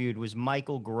interviewed was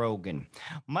Michael Grogan.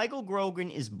 Michael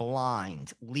Grogan is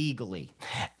blind legally.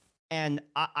 And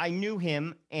I knew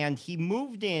him, and he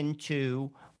moved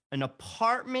into an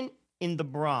apartment in the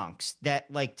Bronx that,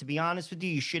 like, to be honest with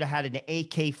you, you should have had an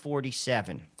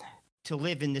AK-47 to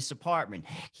live in this apartment.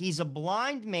 He's a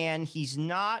blind man. He's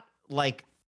not like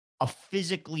a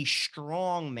physically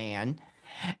strong man.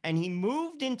 And he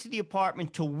moved into the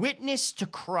apartment to witness to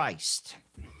Christ.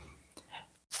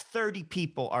 30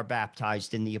 people are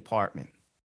baptized in the apartment.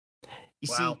 You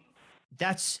see,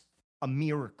 that's a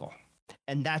miracle.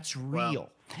 And that's real. Wow.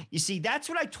 You see, that's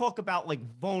what I talk about, like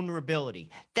vulnerability.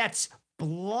 That's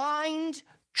blind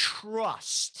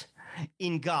trust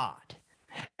in God.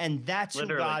 And that's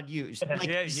literally who God used.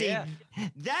 Like,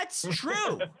 that's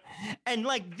true. And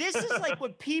like, this is like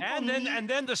what people need. And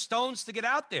then the stones to get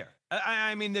out there.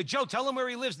 I mean, Joe, tell him where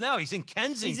he lives now. He's in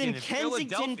Kensington. He's in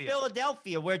Kensington,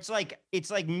 Philadelphia, where it's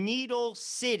like Needle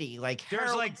City. Like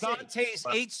there's like Dante's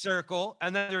 8th Circle,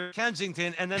 and then there's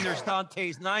Kensington, and then there's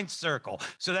Dante's 9th Circle.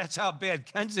 So that's how bad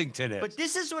Kensington is. But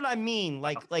this is what I mean.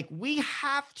 Like we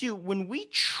have to, when we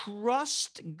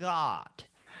trust God,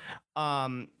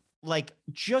 like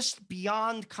just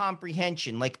beyond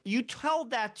comprehension. Like you tell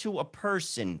that to a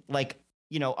person, like,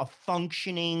 you know, a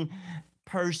functioning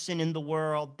person in the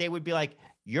world, they would be like,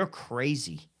 you're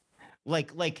crazy.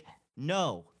 Like,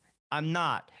 no, I'm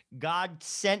not. God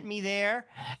sent me there.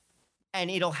 and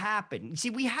it'll happen. See,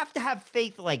 we have to have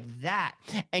faith like that.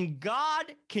 And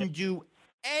God can do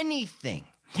anything.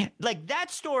 Like,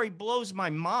 that story blows my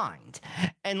mind.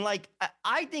 And like,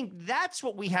 I think that's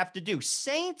what we have to do.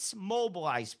 Saints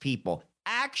mobilize people.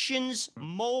 Actions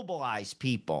mobilize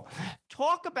people.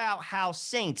 Talk about how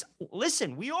saints,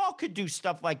 listen, we all could do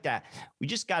stuff like that. We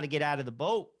just got to get out of the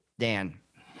boat, Dan.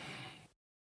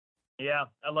 Yeah,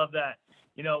 I love that.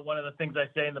 You know, one of the things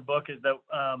I say in the book is that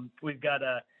we've got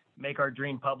to make our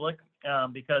dream public,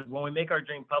 because when we make our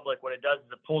dream public, what it does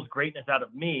is it pulls greatness out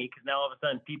of me, because now all of a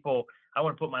sudden people, I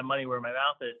want to put my money where my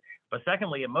mouth is. But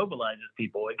secondly, it mobilizes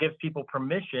people. It gives people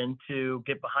permission to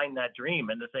get behind that dream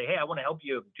and to say, hey, I want to help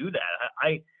you do that.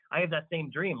 I have that same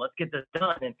dream. Let's get this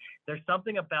done. And there's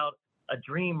something about a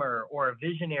dreamer or a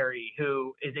visionary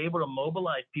who is able to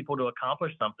mobilize people to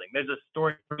accomplish something. There's a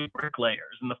story of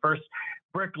bricklayers. And the first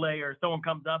bricklayer, someone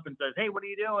comes up and says, hey, what are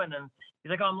you doing? And he's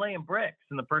like, oh, I'm laying bricks.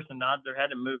 And the person nods their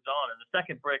head and moves on. And the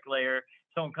second bricklayer,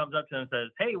 someone comes up to him and says,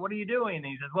 hey, what are you doing? And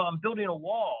he says, well, I'm building a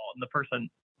wall. And the person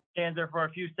stands there for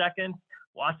a few seconds,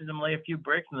 watches him lay a few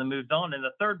bricks, and then moves on. And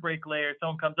the third bricklayer,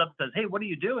 someone comes up and says, hey, what are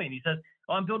you doing? He says,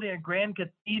 oh, I'm building a grand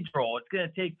cathedral. It's going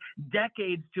to take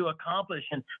decades to accomplish,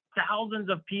 and thousands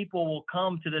of people will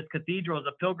come to this cathedral as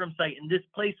a pilgrim site, and this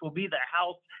place will be the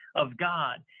house of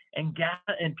God.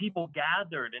 And people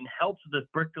gathered and helped this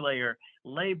bricklayer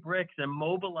lay bricks and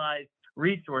mobilize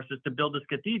resources to build this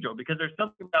cathedral, because there's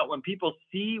something about when people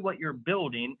see what you're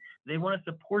building, they want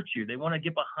to support you. They want to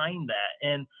get behind that.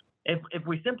 And if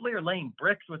we simply are laying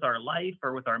bricks with our life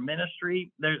or with our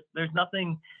ministry, there's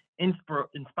nothing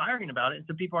inspiring about it, and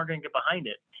so people aren't going to get behind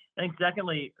it. I think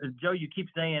secondly, Joe, you keep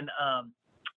saying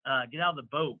get out of the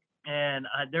boat, and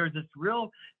there's this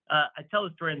real I tell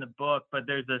the story in the book, but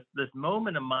there's this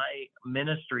moment in my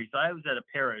ministry. So I was at a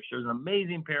parish. It was an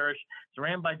amazing parish. It's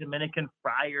ran by Dominican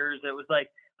friars. It was like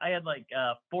I had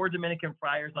 4 Dominican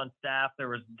friars on staff. There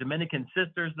was Dominican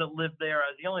sisters that lived there.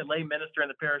 I was the only lay minister in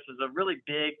the parish. It was a really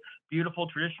big, beautiful,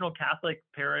 traditional Catholic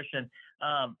parish, and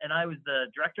I was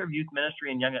the director of youth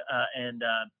ministry and young and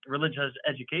religious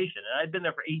education. And I'd been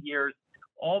there for 8 years.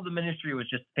 All the ministry was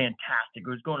just fantastic. It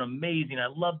was going amazing. I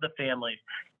loved the families.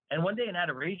 And one day in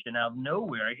adoration, out of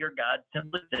nowhere, I hear God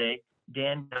simply say,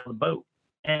 Dan, get on the boat.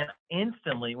 And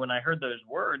instantly, when I heard those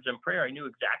words in prayer, I knew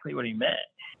exactly what he meant.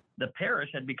 The parish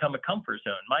had become a comfort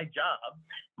zone. My job,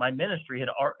 my ministry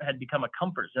had become a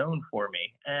comfort zone for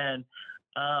me. And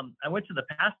I went to the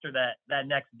pastor that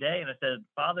next day, and I said,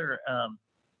 Father,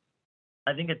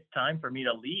 I think it's time for me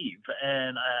to leave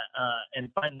and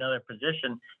find another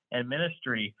position in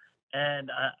ministry. And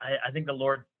I think the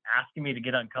Lord asking me to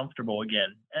get uncomfortable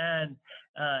again. And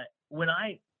when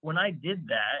I did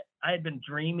that, I had been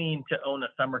dreaming to own a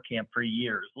summer camp for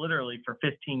years. Literally for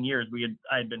 15 years,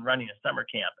 I had been running a summer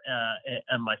camp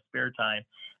in my spare time,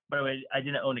 but I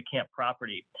didn't own a camp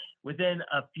property. Within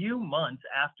a few months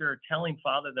after telling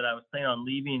Father that I was planning on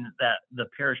leaving the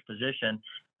parish position,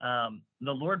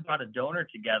 the Lord brought a donor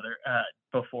together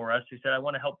before us who said, I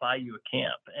want to help buy you a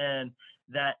camp. And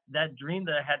that dream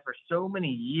that I had for so many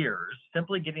years,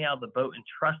 simply getting out of the boat and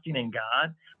trusting in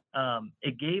God,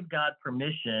 it gave God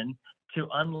permission to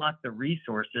unlock the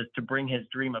resources to bring his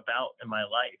dream about in my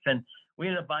life. And we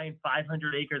ended up buying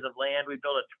 500 acres of land. We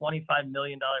built a $25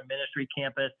 million ministry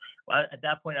campus. At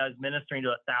that point, I was ministering to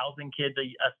 1,000 kids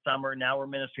a summer. Now we're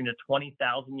ministering to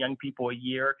 20,000 young people a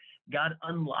year. God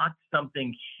unlocked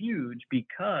something huge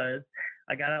because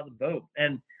I got out of the boat.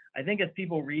 And I think as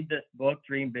people read this book,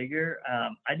 Dream Bigger,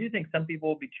 I do think some people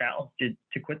will be challenged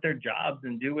to quit their jobs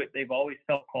and do what they've always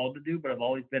felt called to do, but have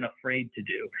always been afraid to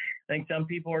do. I think some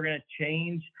people are going to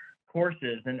change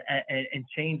courses and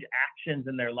change actions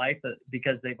in their life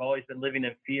because they've always been living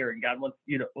in fear, and God wants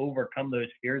you to overcome those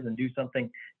fears and do something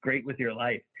great with your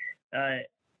life.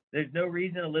 There's no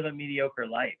reason to live a mediocre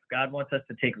life. God wants us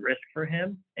to take risk for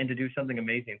him and to do something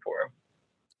amazing for him.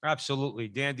 Absolutely.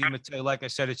 Dan DeMatte, like I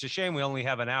said, it's a shame we only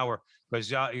have an hour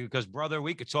because brother,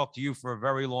 we could talk to you for a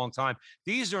very long time.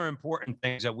 These are important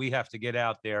things that we have to get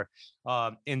out there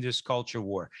in this culture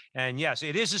war. And yes,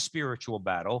 it is a spiritual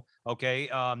battle. Okay.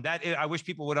 I wish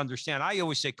people would understand. I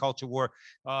always say culture war.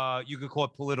 You could call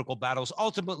it political battles.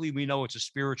 Ultimately, we know it's a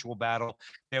spiritual battle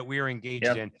that we're engaged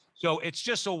in. So it's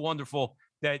just so wonderful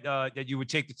that you would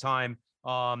take the time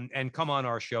and come on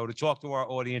our show to talk to our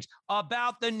audience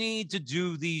about the need to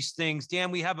do these things.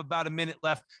 Dan, we have about a minute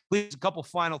left. Please, a couple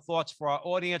final thoughts for our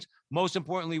audience. Most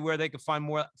importantly, where they can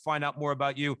find out more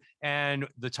about you and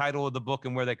the title of the book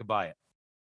and where they could buy it.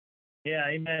 Yeah,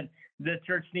 amen. the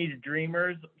church needs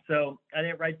dreamers. So I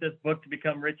didn't write this book to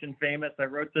become rich and famous. I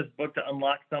wrote this book to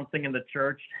unlock something in the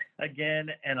church again.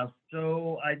 And I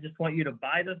just want you to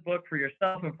buy this book for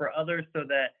yourself and for others so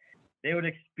that they would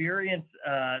experience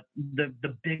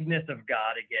the bigness of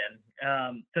God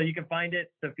again. So you can find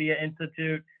it, Sophia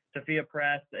Institute, Sophia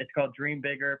Press. It's called Dream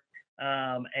Bigger.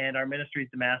 And our ministry is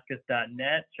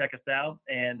Damascus.net. Check us out.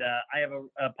 And I have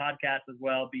a podcast as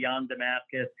well, Beyond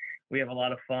Damascus. We have a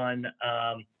lot of fun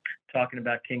talking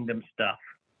about kingdom stuff.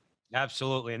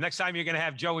 Absolutely. And next time you're going to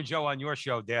have Joe and Joe on your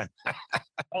show, Dan.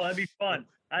 Oh, that'd be fun.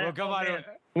 Well, come on.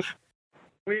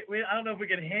 I don't know if we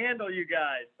can handle you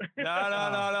guys.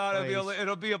 No.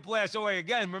 It'll be a blast. Oh, wait,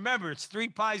 again, remember, it's three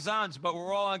paisans, but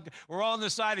we're all on the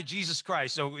side of Jesus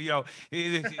Christ. So,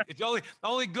 it's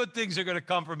only good things are going to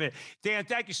come from it. Dan,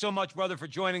 thank you so much, brother, for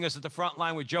joining us at the front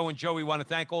line with Joe and Joe. We want to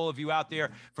thank all of you out there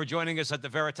for joining us at the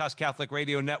Veritas Catholic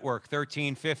Radio Network,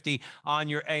 1350 on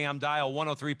your AM dial,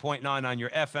 103.9 on your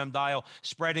FM dial,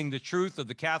 spreading the truth of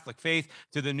the Catholic faith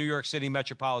to the New York City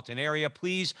metropolitan area.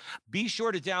 Please be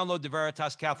sure to download the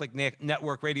Veritas Catholic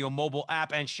Network Radio mobile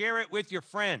app and share it with your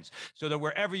friends so that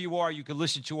wherever you are, you can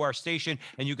listen to our station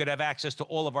and you could have access to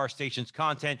all of our station's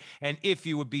content. And if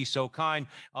you would be so kind,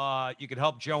 you could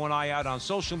help Joe and I out on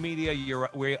social media.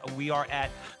 We are at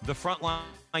The Frontline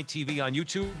TV on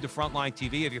YouTube, The Frontline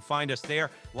TV. If you find us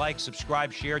there, like,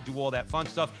 subscribe, share, do all that fun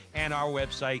stuff. And our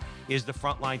website is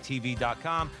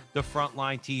thefrontlinetv.com,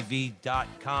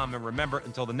 thefrontlinetv.com. And remember,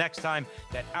 until the next time,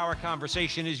 that our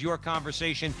conversation is your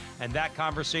conversation, and that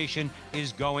conversation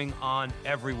is going on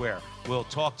everywhere. We'll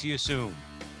talk to you soon.